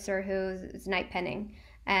sheep producer who's night penning,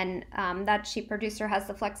 and that sheep producer has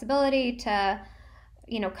the flexibility to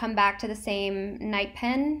come back to the same night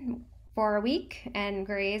pen for a week and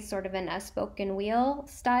graze sort of in a spoken wheel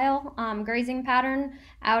style grazing pattern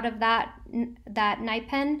out of that night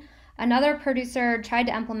pen. Another producer tried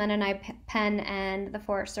to implement a night pen, and the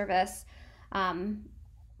Forest Service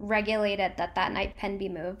regulated that night pen be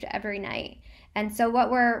moved every night. And so what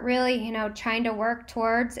we're really trying to work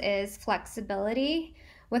towards is flexibility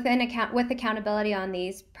with accountability on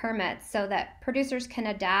these permits, so that producers can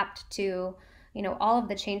adapt to all of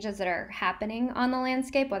the changes that are happening on the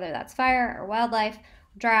landscape, whether that's fire or wildlife,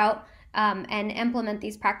 drought, and implement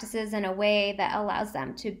these practices in a way that allows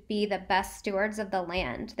them to be the best stewards of the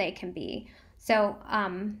land they can be. So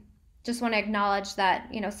just want to acknowledge that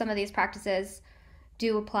some of these practices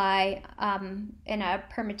do apply in a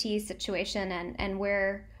permittee situation, and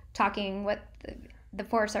we're talking with the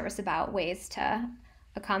Forest Service about ways to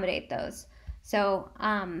accommodate those. So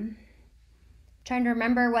trying to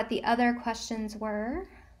remember what the other questions were.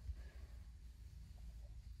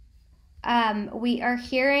 We are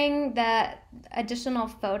hearing that additional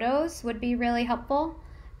photos would be really helpful,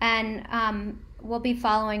 and we'll be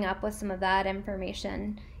following up with some of that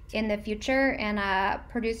information in the future, and a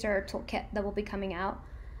producer toolkit that will be coming out.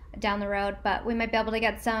 down the road, but we might be able to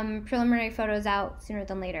get some preliminary photos out sooner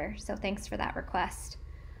than later. So thanks for that request.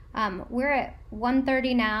 We're at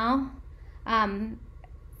 1:30 now.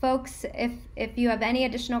 Folks, if you have any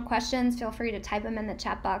additional questions, feel free to type them in the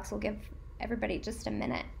chat box. We'll give everybody just a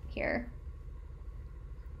minute here.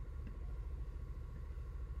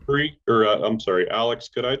 I'm sorry, Alex,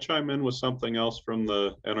 could I chime in with something else from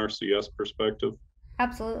the NRCS perspective?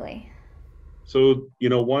 Absolutely. So, you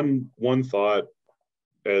know, one thought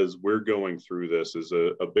as we're going through this is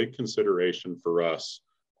a big consideration for us,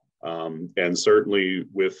 and certainly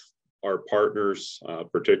with our partners,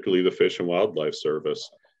 particularly the Fish and Wildlife Service,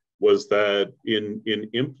 was that in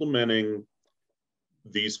implementing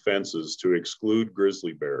these fences to exclude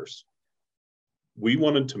grizzly bears, we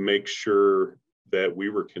wanted to make sure that we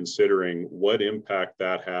were considering what impact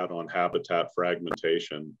that had on habitat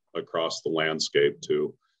fragmentation across the landscape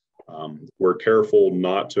too. We're careful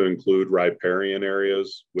not to include riparian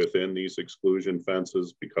areas within these exclusion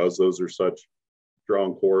fences because those are such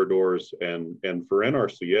strong corridors. And for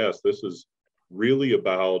NRCS, this is really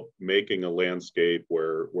about making a landscape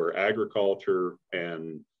where agriculture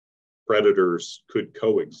and predators could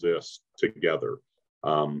coexist together.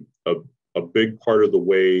 A big part of the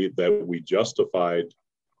way that we justified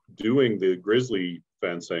doing the grizzly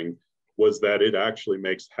fencing was that it actually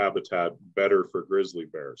makes habitat better for grizzly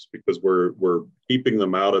bears, because we're keeping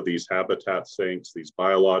them out of these habitat sinks, these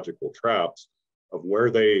biological traps of where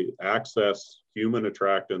they access human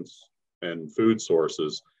attractants and food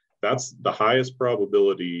sources. That's the highest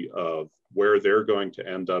probability of where they're going to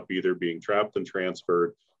end up either being trapped and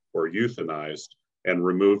transferred or euthanized and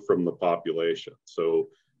removed from the population. So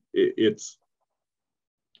it's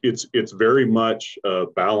very much a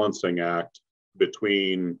balancing act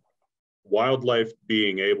between wildlife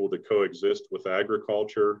being able to coexist with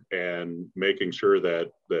agriculture and making sure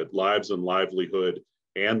that lives and livelihood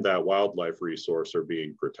and that wildlife resource are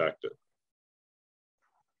being protected.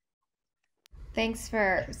 Thanks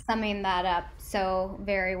for summing that up so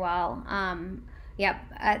very well.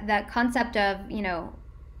 That concept of,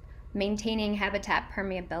 maintaining habitat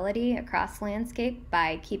permeability across landscape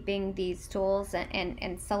by keeping these tools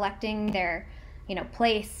and selecting their,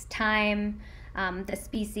 place, time, the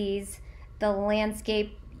species, the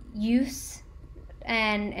landscape use,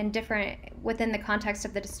 and different within the context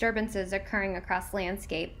of the disturbances occurring across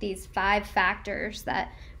landscape. These 5 factors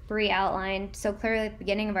that Bre outlined so clearly at the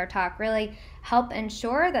beginning of our talk really help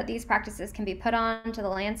ensure that these practices can be put onto the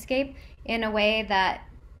landscape in a way that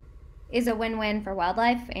is a win-win for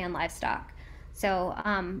wildlife and livestock. So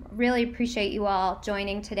really appreciate you all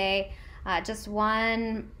joining today. Just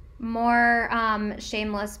one more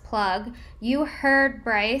shameless plug. You heard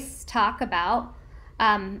Bryce talk about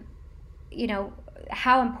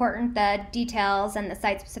how important the details and the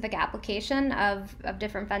site-specific application of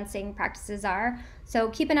different fencing practices are. So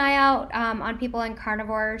keep an eye out on People and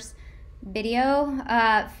Carnivores video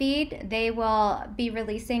feed. They will be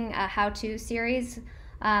releasing a how-to series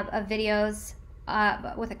of videos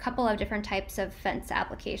with a couple of different types of fence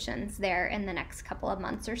applications there in the next couple of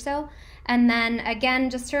months or so. And then again,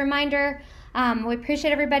 just a reminder, we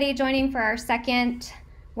appreciate everybody joining for our second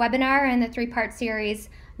webinar in the 3-part series.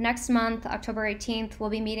 Next month, October 18th, we'll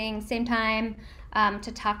be meeting same time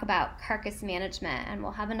to talk about carcass management, and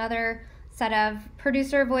we'll have another set of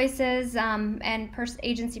producer voices and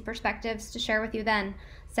agency perspectives to share with you then.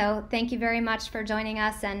 So thank you very much for joining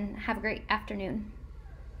us, and have a great afternoon.